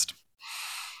a blast.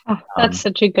 Oh, that's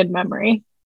such a good memory.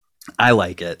 I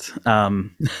like it.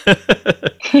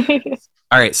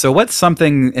 All right. So what's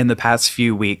something in the past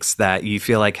few weeks that you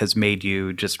feel like has made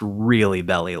you just really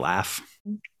belly laugh?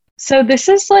 So this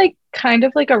is like kind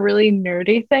of like a really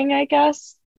nerdy thing, I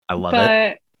guess. I love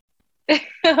it.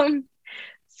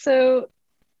 So,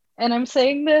 and I'm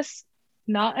saying this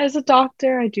not as a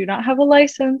doctor. I do not have a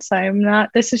license.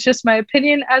 This is just my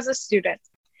opinion as a student.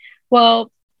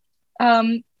 Well,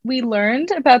 we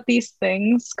learned about these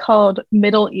things called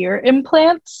middle ear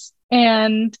implants,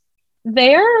 and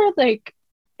they're like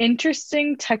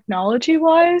interesting technology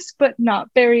wise, but not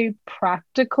very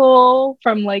practical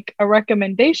from like a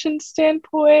recommendation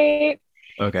standpoint.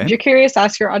 Okay. If you're curious,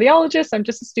 ask your audiologist. I'm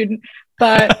just a student.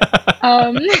 But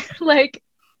like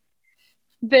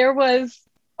there was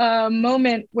a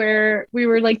moment where we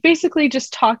were like basically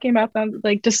just talking about them,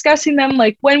 like discussing them,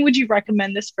 like when would you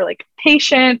recommend this for like a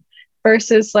patient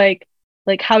versus like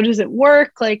how does it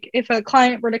work? Like if a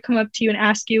client were to come up to you and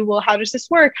ask you, well, how does this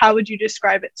work? How would you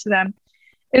describe it to them?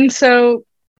 And so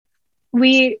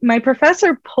my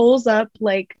professor pulls up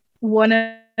like one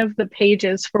of the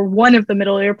pages for one of the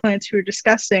middle ear plants we were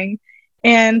discussing.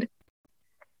 And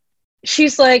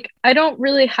she's like, I don't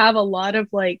really have a lot of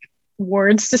like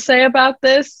words to say about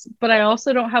this, but I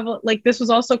also don't have this was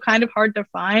also kind of hard to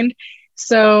find.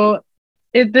 So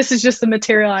this is just the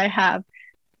material I have.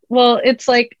 Well, it's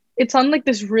on like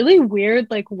this really weird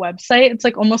like website. It's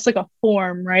like almost like a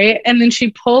form, right? And then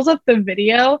she pulls up the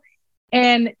video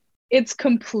and it's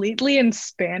completely in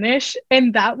Spanish.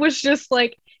 And that was just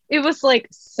like, it was like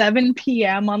 7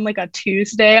 p.m. on like a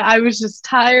Tuesday. I was just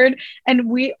tired and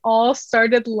we all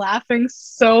started laughing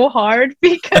so hard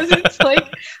because it's like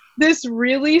this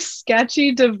really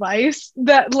sketchy device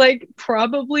that like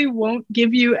probably won't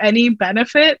give you any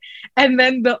benefit. And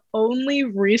then the only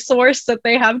resource that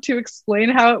they have to explain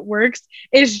how it works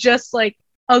is just like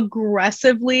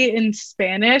aggressively in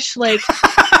Spanish. Like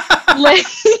Like,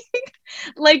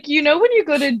 like, you know, when you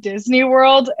go to Disney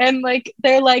World and like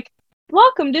they're like,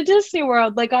 welcome to Disney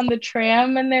World, like on the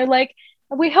tram, and they're like,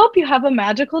 we hope you have a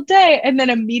magical day. And then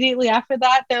immediately after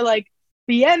that, they're like,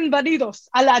 bienvenidos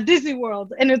a la Disney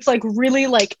World. And it's like really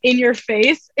like in your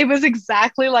face. It was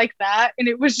exactly like that. And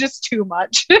it was just too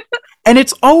much. And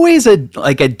it's always a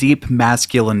deep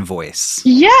masculine voice.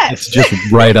 Yes. It's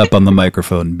just right up on the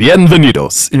microphone.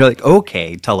 Bienvenidos. And you're like,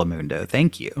 okay, Telemundo,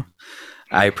 thank you.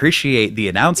 I appreciate the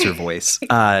announcer voice.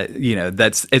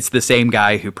 It's the same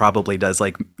guy who probably does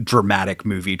like dramatic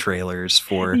movie trailers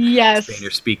for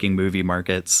Spanish speaking movie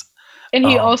markets. And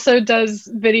he also does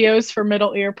videos for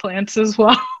middle ear plants as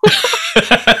well.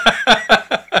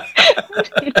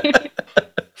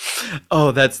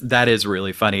 Oh, that is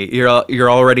really funny. You're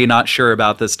already not sure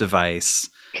about this device,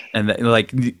 and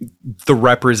the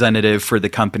representative for the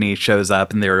company shows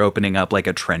up, and they're opening up like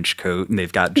a trench coat, and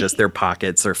they've got just their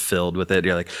pockets are filled with it.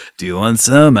 You're like, "Do you want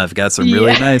some? I've got some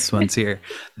really nice ones here."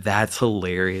 That's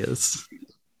hilarious.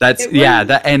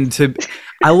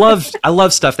 I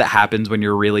love stuff that happens when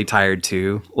you're really tired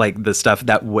too, like the stuff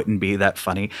that wouldn't be that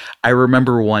funny. I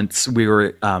remember once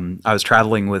I was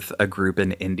traveling with a group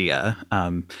in India.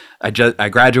 I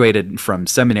graduated from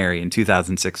seminary in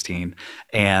 2016,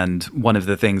 and one of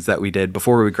the things that we did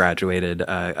before we graduated,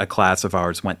 a class of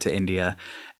ours went to India.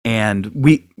 And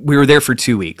we were there for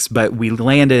 2 weeks, but we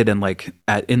landed in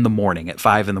the morning at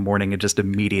 5 a.m. and just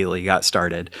immediately got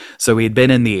started. So we had been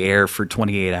in the air for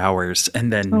 28 hours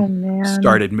and then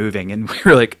started moving. And we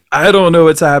were like, I don't know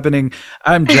what's happening.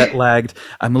 I'm jet lagged.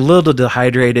 I'm a little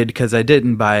dehydrated because I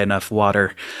didn't buy enough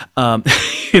water. And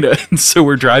so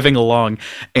we're driving along,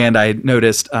 and I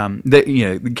noticed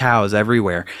the cows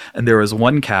everywhere. And there was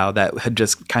one cow that had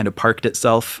just kind of parked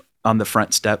itself on the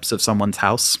front steps of someone's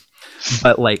house,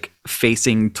 but like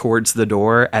facing towards the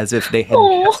door as if they had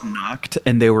just knocked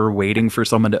and they were waiting for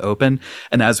someone to open.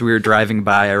 And as we were driving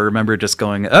by, I remember just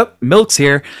going, "Oh, milk's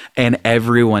here," and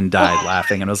everyone died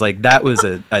laughing. And I was like, that was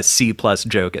a C+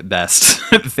 joke at best.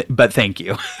 But thank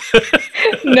you.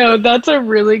 No, that's a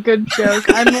really good joke.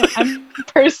 I'm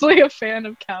personally a fan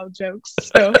of cow jokes,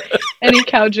 so any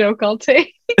cow joke I'll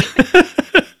take.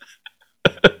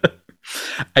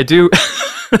 I do.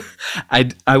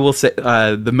 I will say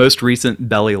the most recent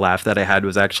belly laugh that I had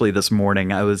was actually this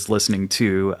morning. I was listening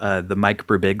to the Mike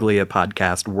Birbiglia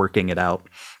podcast, Working It Out.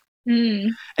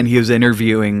 And he was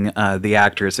interviewing the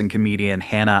actress and comedian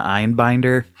Hannah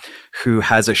Einbinder, who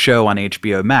has a show on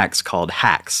HBO Max called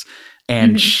Hacks.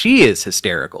 And she is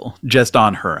hysterical just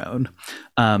on her own.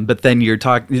 But then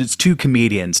it's two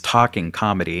comedians talking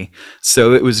comedy.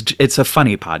 So it's a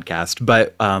funny podcast,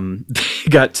 but they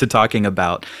got to talking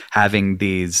about having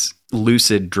these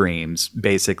lucid dreams,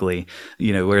 basically,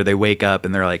 where they wake up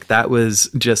and they're like, that was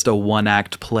just a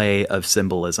one-act play of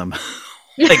symbolism.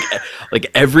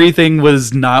 like everything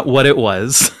was not what it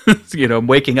was. I'm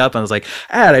waking up and I was like,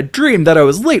 I had a dream that I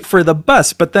was late for the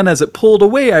bus, but then as it pulled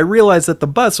away, I realized that the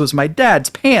bus was my dad's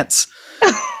pants.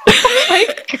 Oh my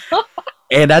God.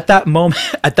 And at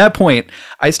that point,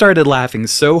 I started laughing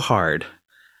so hard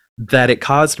that it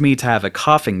caused me to have a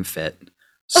coughing fit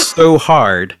so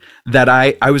hard that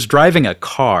I was driving a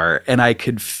car and I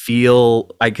could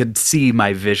see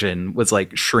my vision was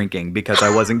like shrinking because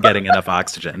I wasn't getting enough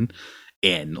oxygen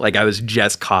in. Like I was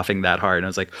just coughing that hard, and I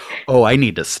was like, oh, I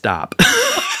need to stop.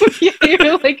 Yeah,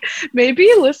 you're like, maybe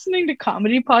listening to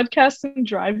comedy podcasts and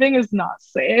driving is not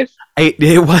safe.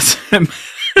 It wasn't.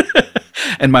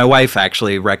 And my wife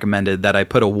actually recommended that I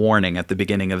put a warning at the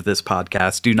beginning of this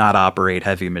podcast: do not operate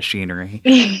heavy machinery.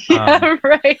 Yeah,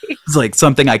 right. It's like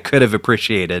something I could have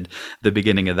appreciated the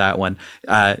beginning of that one.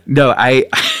 No, I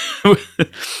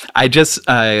just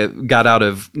got out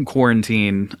of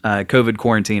quarantine, COVID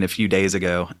quarantine a few days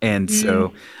ago. And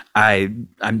so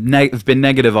I've been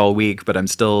negative all week, but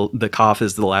the cough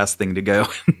is the last thing to go.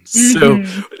 So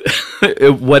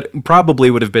what probably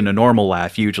would have been a normal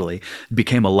laugh usually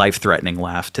became a life-threatening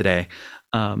laugh today.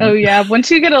 Oh yeah.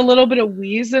 Once you get a little bit of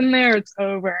wheeze in there, it's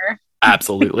over.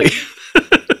 Absolutely.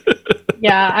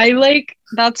 Yeah.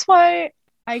 That's why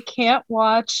I can't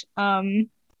watch,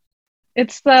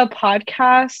 it's the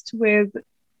podcast with,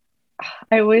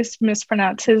 I always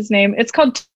mispronounce his name. It's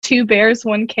called Two Bears,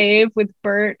 One Cave with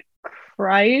Bert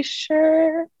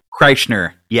Kreischer.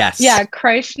 Yes. Yeah,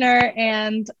 Kreischer.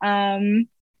 And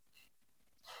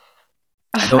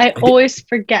I always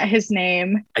forget his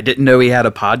name. I didn't know he had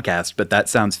a podcast, but that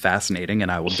sounds fascinating, and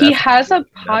I will definitely. He has a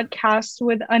podcast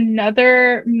with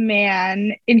another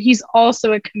man, and he's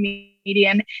also a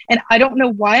comedian. And I don't know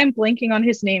why I'm blanking on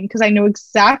his name because I know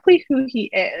exactly who he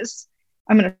is.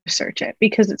 I'm going to search it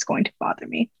because it's going to bother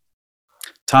me.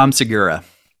 Tom Segura.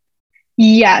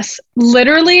 Yes,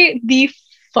 literally the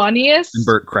funniest, And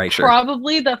Bert Kreischer.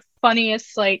 probably the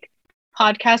funniest like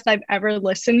podcast I've ever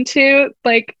listened to.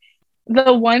 Like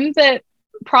the one that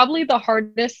probably the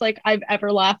hardest like I've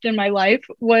ever laughed in my life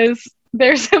was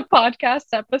there's a podcast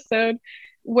episode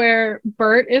where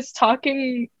Bert is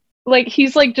talking, like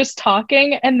he's like just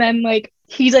talking, and then like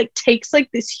he like takes like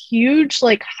this huge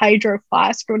like hydro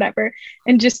flask or whatever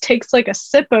and just takes like a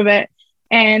sip of it,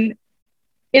 and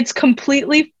it's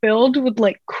completely filled with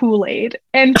like Kool-Aid.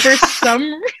 And for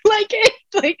some like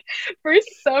for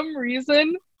some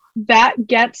reason that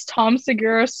gets Tom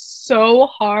Segura so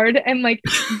hard, and like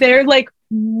they're like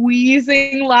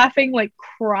wheezing, laughing, like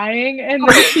crying, and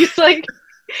then he's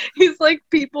like,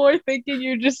 people are thinking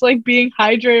you're just like being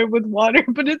hydrated with water,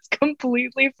 but it's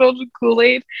completely filled with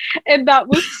Kool-Aid. And that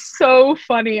was so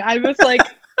funny. I was like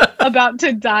about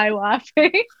to die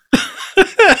laughing.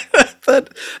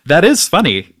 That is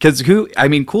funny because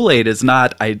Kool-Aid is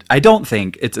not, I don't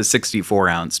think it's a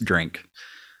 64-ounce drink.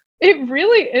 It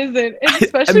really isn't, and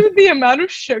especially with the amount of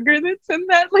sugar that's in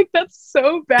that. Like, that's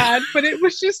so bad, but it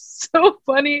was just so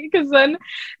funny because then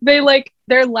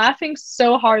they're laughing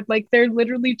so hard, like they're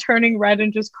literally turning red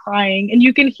and just crying, and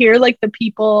you can hear like the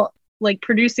people like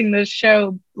producing the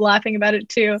show laughing about it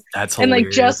too. That's and hilarious.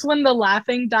 like just when the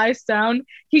laughing dies down,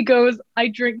 he goes, "I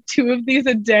drink 2 of these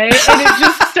a day," and it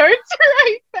just starts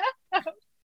right back up.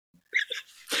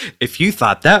 If you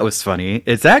thought that was funny,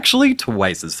 it's actually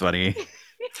twice as funny.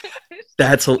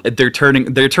 They're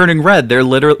turning red.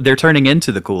 They're turning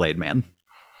into the Kool-Aid Man.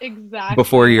 Exactly.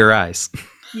 Before your eyes.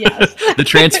 Yes. The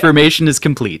transformation is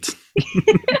complete.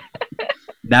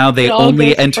 Now they It all only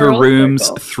goes enter full rooms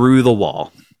circle. through the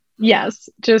wall. Yes,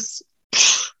 just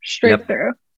straight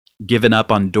through. Given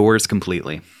up on doors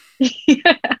completely.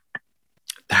 Yeah.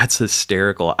 That's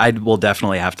hysterical. I will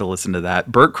definitely have to listen to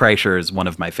that. Bert Kreischer is one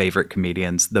of my favorite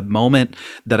comedians. The moment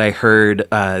that I heard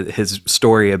his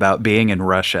story about being in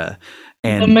Russia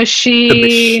and The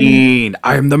machine.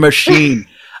 I'm the machine.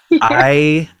 Yeah.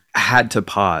 I had to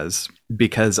pause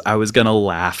because I was going to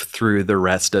laugh through the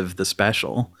rest of the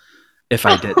special. If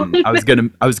I didn't, I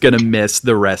was going to miss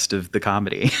the rest of the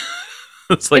comedy.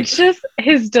 It's like, it's just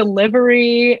his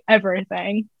delivery,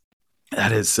 everything.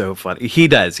 that is so funny. He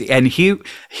does. And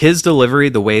his delivery,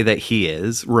 the way that he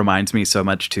is, reminds me so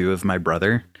much too of my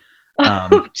brother.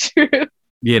 True.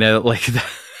 You know, like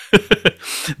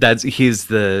he's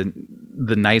the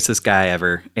nicest guy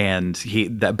ever. And he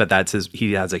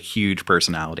has a huge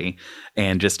personality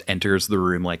and just enters the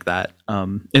room like that.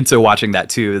 And so watching that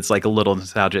too, it's like a little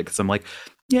nostalgic because I'm like,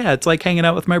 yeah, it's like hanging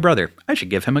out with my brother. I should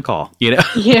give him a call, you know?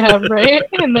 Yeah, right?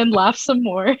 And then laugh some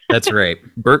more. That's right.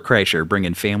 Bert Kreischer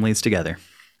bringing families together.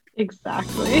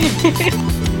 Exactly.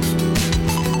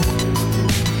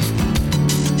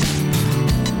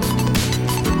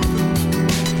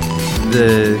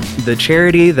 The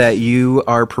charity that you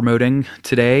are promoting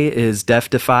today is Deaf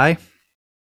Defy.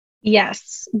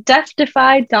 Yes,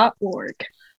 deafdefy.org.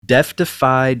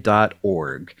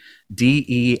 Deafdefy.org.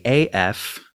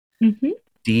 DEAF. Mm-hmm.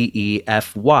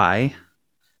 DEFY.org.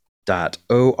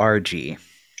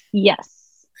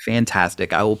 Yes.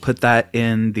 Fantastic. I will put that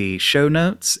in the show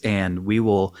notes, and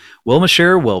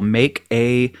Wilmesherr will make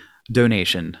a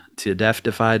donation to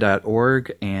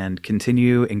deafdefy.org and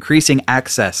continue increasing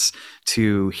access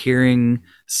to hearing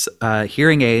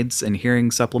aids and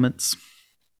hearing supplements.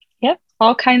 Yep.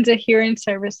 All kinds of hearing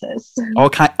services.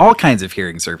 All kinds of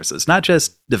hearing services, not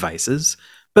just devices,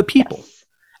 but people. Yes.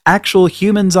 Actual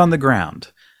humans on the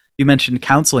ground. You mentioned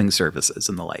counseling services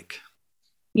and the like.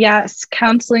 Yes,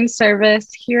 counseling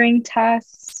service, hearing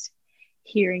tests,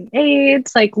 hearing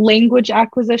aids, like language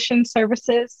acquisition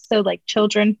services. So like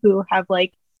children who have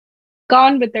like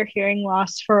gone with their hearing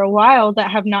loss for a while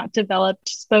that have not developed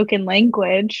spoken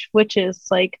language, which is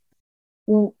like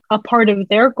a part of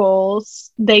their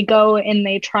goals, they go and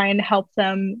they try and help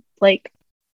them like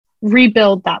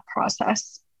rebuild that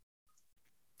process.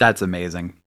 That's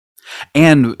amazing.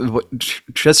 And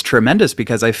just tremendous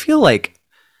because I feel like,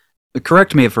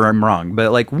 correct me if I'm wrong,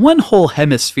 but like one whole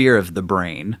hemisphere of the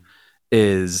brain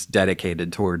is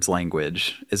dedicated towards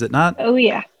language. Is it not? Oh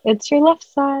yeah, it's your left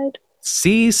side.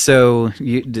 See, so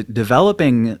you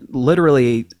developing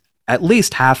literally at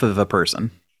least half of a person.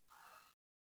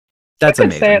 That's you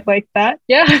could amazing. say it like that.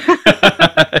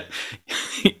 Yeah.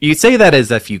 You say that as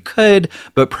if you could,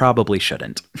 but probably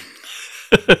shouldn't.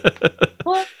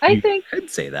 Well, I think I'd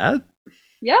say that.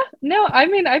 Yeah, no, I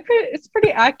mean, it's pretty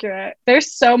accurate.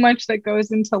 There's so much that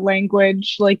goes into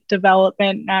language, like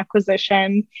development and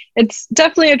acquisition. It's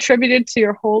definitely attributed to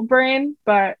your whole brain,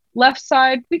 but left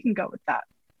side, we can go with that.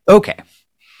 Okay.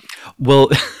 Well,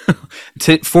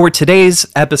 For today's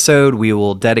episode, we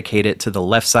will dedicate it to the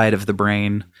left side of the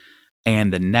brain,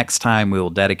 and the next time we will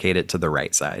dedicate it to the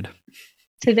right side.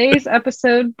 Today's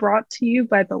episode brought to you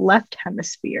by the left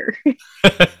hemisphere.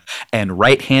 And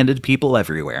right-handed people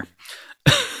everywhere.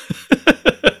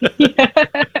 Yeah.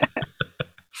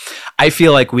 I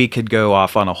feel like we could go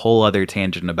off on a whole other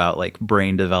tangent about like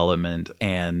brain development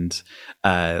and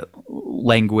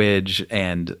language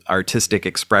and artistic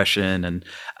expression. And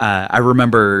I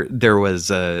remember there was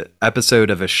a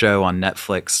episode of a show on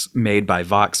Netflix made by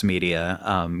Vox Media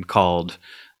called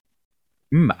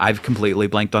I've completely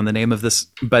blanked on the name of this,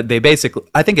 but they basically,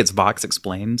 I think it's Vox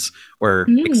Explains or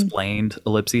Explained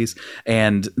ellipses.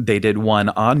 And they did one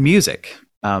on music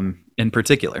in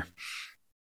particular.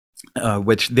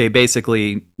 Which they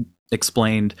basically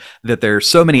explained that there are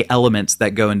so many elements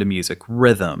that go into music: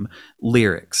 rhythm,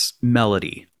 lyrics,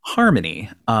 melody, harmony,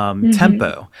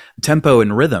 tempo. Tempo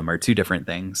and rhythm are two different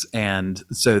things. And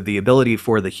so the ability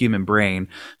for the human brain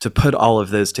to put all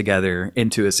of those together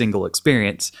into a single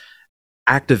experience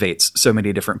activates so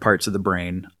many different parts of the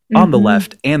brain on the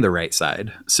left and the right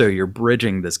side. So you're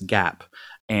bridging this gap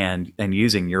and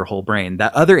using your whole brain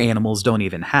that other animals don't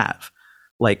even have.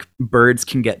 Like birds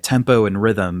can get tempo and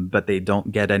rhythm, but they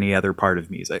don't get any other part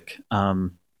of music.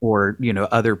 Or,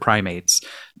 other primates,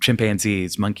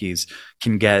 chimpanzees, monkeys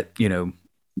can get,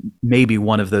 maybe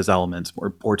one of those elements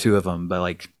or two of them, but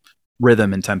like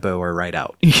rhythm and tempo are right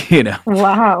out,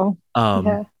 Wow.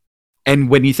 Yeah. And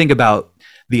when you think about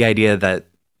the idea that,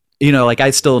 like I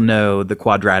still know the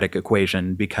quadratic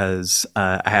equation because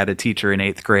I had a teacher in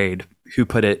 8th grade who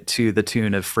put it to the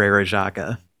tune of Frere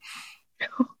Jacques.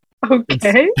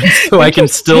 Okay. So I can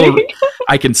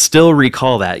still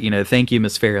recall that, thank you,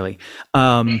 Miss Fairley.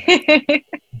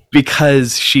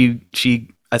 Because she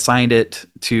assigned it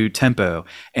to tempo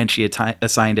and she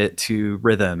assigned it to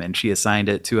rhythm and she assigned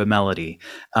it to a melody,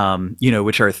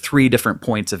 which are 3 different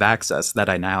points of access that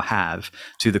I now have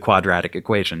to the quadratic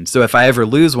equation. So if I ever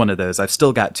lose one of those, I've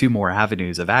still got 2 more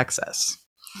avenues of access.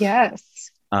 Yes.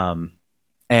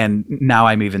 And now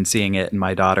I'm even seeing it in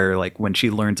my daughter, like when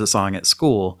she learns a song at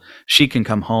school, she can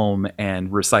come home and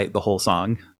recite the whole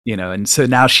song, and so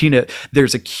now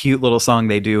there's a cute little song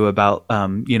they do about,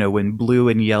 when blue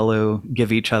and yellow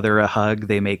give each other a hug,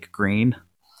 they make green.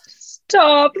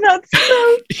 Stop. That's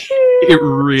so cute. It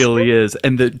really is.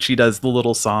 And she does the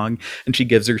little song and she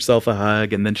gives herself a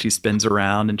hug and then she spins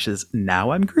around and she's,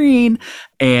 now I'm green.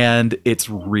 And it's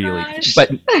really,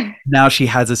 but now she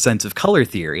has a sense of color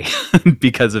theory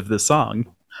because of this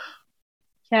song.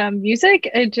 Yeah, music,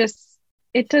 it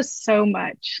does so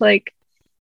much. Like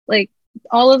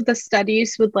all of the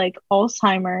studies with like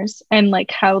Alzheimer's and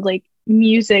like how like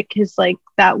music is like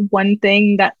that one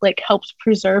thing that like helps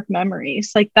preserve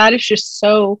memories. Like that is just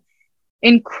so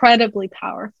incredibly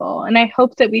powerful. And I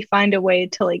hope that we find a way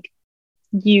to like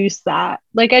use that.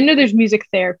 Like I know there's music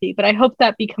therapy, but I hope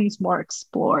that becomes more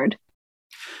explored.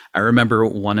 I remember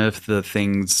one of the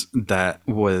things that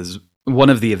was one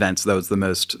of the events that was the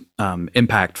most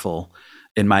impactful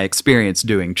in my experience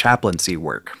doing chaplaincy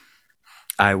work.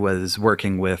 I was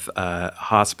working with a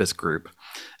hospice group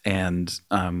and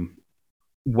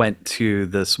went to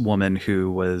this woman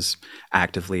who was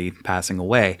actively passing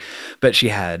away, but she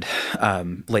had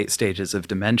late stages of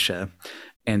dementia.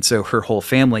 And so her whole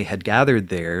family had gathered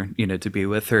there, to be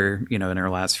with her, in her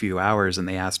last few hours. And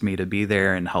they asked me to be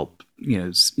there and help,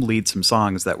 lead some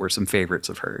songs that were some favorites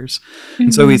of hers.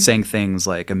 And so we sang things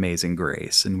like Amazing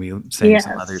Grace, and we sang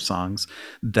some other songs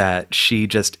that she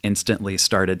just instantly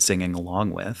started singing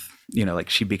along with. Like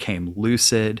she became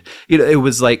lucid. It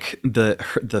was like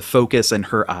the focus in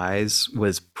her eyes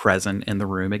was present in the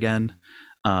room again.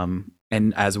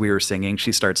 And as we were singing,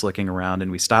 she starts looking around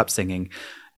and we stopped singing.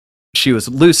 She was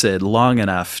lucid long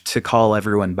enough to call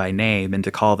everyone by name and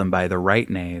to call them by the right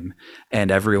name.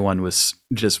 And everyone was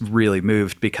just really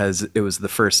moved because it was the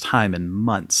first time in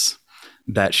months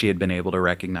that she had been able to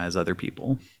recognize other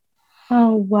people.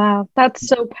 Oh, wow. That's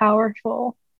so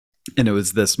powerful. And it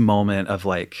was this moment of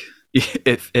like,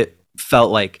 it felt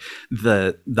like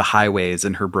the highways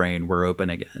in her brain were open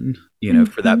again,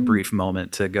 for that brief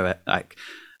moment to go,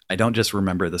 I don't just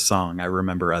remember the song, I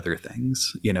remember other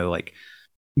things, like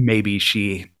maybe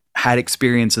she had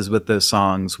experiences with those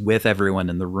songs with everyone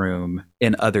in the room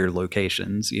in other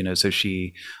locations, so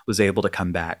she was able to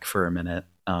come back for a minute.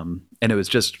 And it was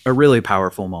just a really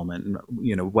powerful moment.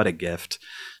 And, what a gift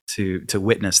to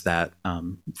witness that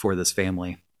for this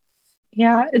family.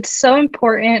 Yeah, it's so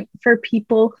important for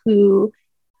people who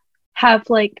have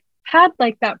like had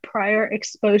like that prior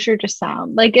exposure to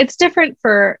sound. Like it's different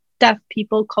for deaf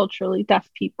people, culturally deaf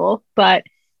people, but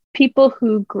people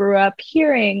who grew up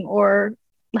hearing or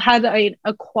had an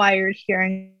acquired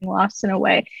hearing loss in a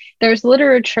way, there's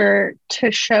literature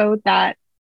to show that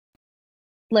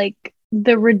like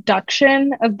the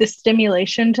reduction of the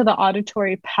stimulation to the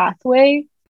auditory pathway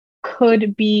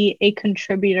could be a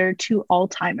contributor to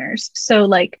Alzheimer's. So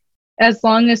like as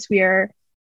long as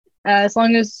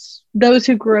those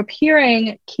who grew up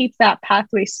hearing keep that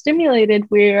pathway stimulated,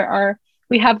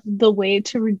 we have the way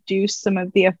to reduce some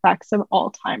of the effects of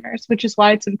Alzheimer's, which is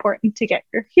why it's important to get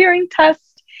your hearing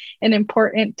test and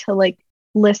important to like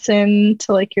listen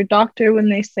to like your doctor when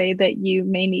they say that you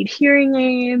may need hearing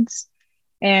aids.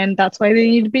 And that's why they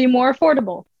need to be more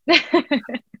affordable.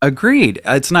 Agreed.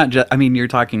 It's not just, I mean, you're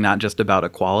talking not just about a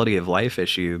quality of life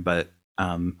issue, but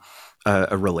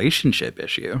a relationship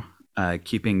issue,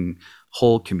 keeping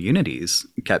whole communities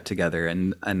kept together.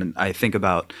 And I think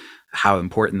about how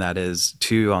important that is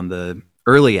too on the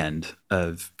early end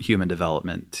of human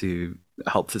development to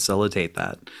help facilitate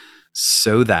that,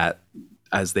 so that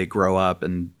as they grow up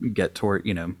and get toward,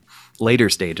 later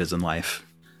stages in life,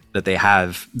 that they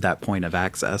have that point of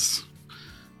access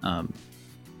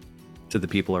to the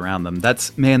people around them.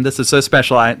 This is so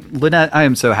special. Lynette, I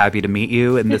am so happy to meet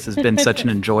you, and this has been such an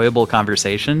enjoyable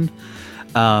conversation.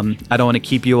 I don't want to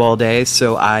keep you all day,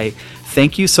 so I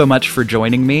thank you so much for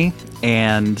joining me,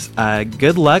 and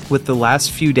good luck with the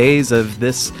last few days of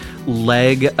this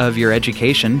leg of your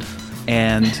education,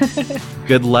 and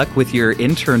good luck with your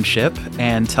internship,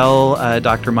 and tell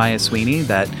Dr. Maya Sweeney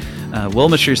that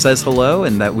Wilmesherr says hello,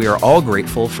 and that we are all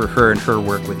grateful for her and her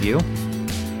work with you.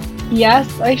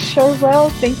 Yes, I sure will.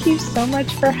 Thank you so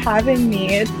much for having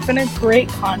me. It's been a great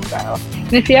convo.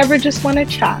 And if you ever just want to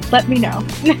chat, let me know.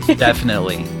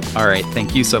 Definitely. All right.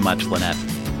 Thank you so much, Lynette.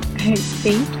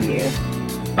 Thank you.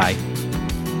 Bye.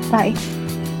 Bye.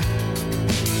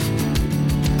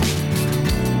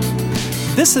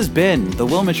 This has been the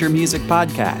Wilmesherr Music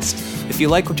Podcast. If you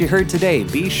like what you heard today,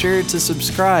 be sure to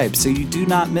subscribe so you do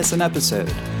not miss an episode.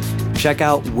 Check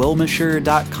out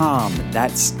Wilmesherr.com.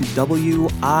 That's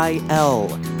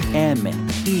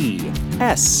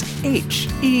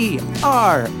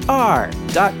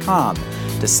WILMESHERR.com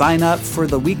to sign up for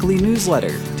the weekly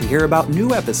newsletter to hear about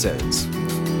new episodes.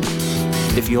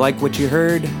 If you like what you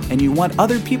heard and you want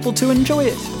other people to enjoy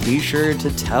it, be sure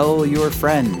to tell your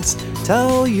friends,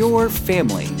 tell your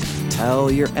family, tell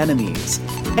your enemies,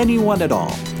 anyone at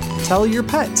all. Tell your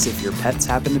pets if your pets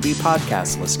happen to be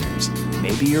podcast listeners.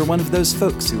 Maybe you're one of those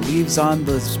folks who leaves on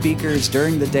the speakers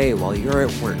during the day while you're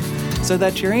at work, so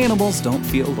that your animals don't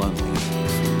feel lonely.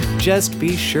 Just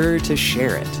be sure to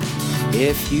share it.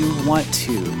 If you want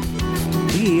to,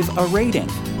 leave a rating,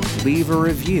 leave a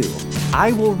review.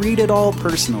 I will read it all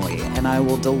personally, and I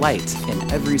will delight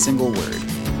in every single word.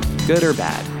 Good or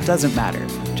bad, doesn't matter.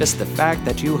 Just the fact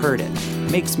that you heard it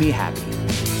makes me happy.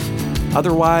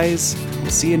 Otherwise, we'll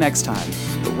see you next time,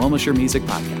 the Wilmesherr Music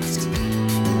Podcast.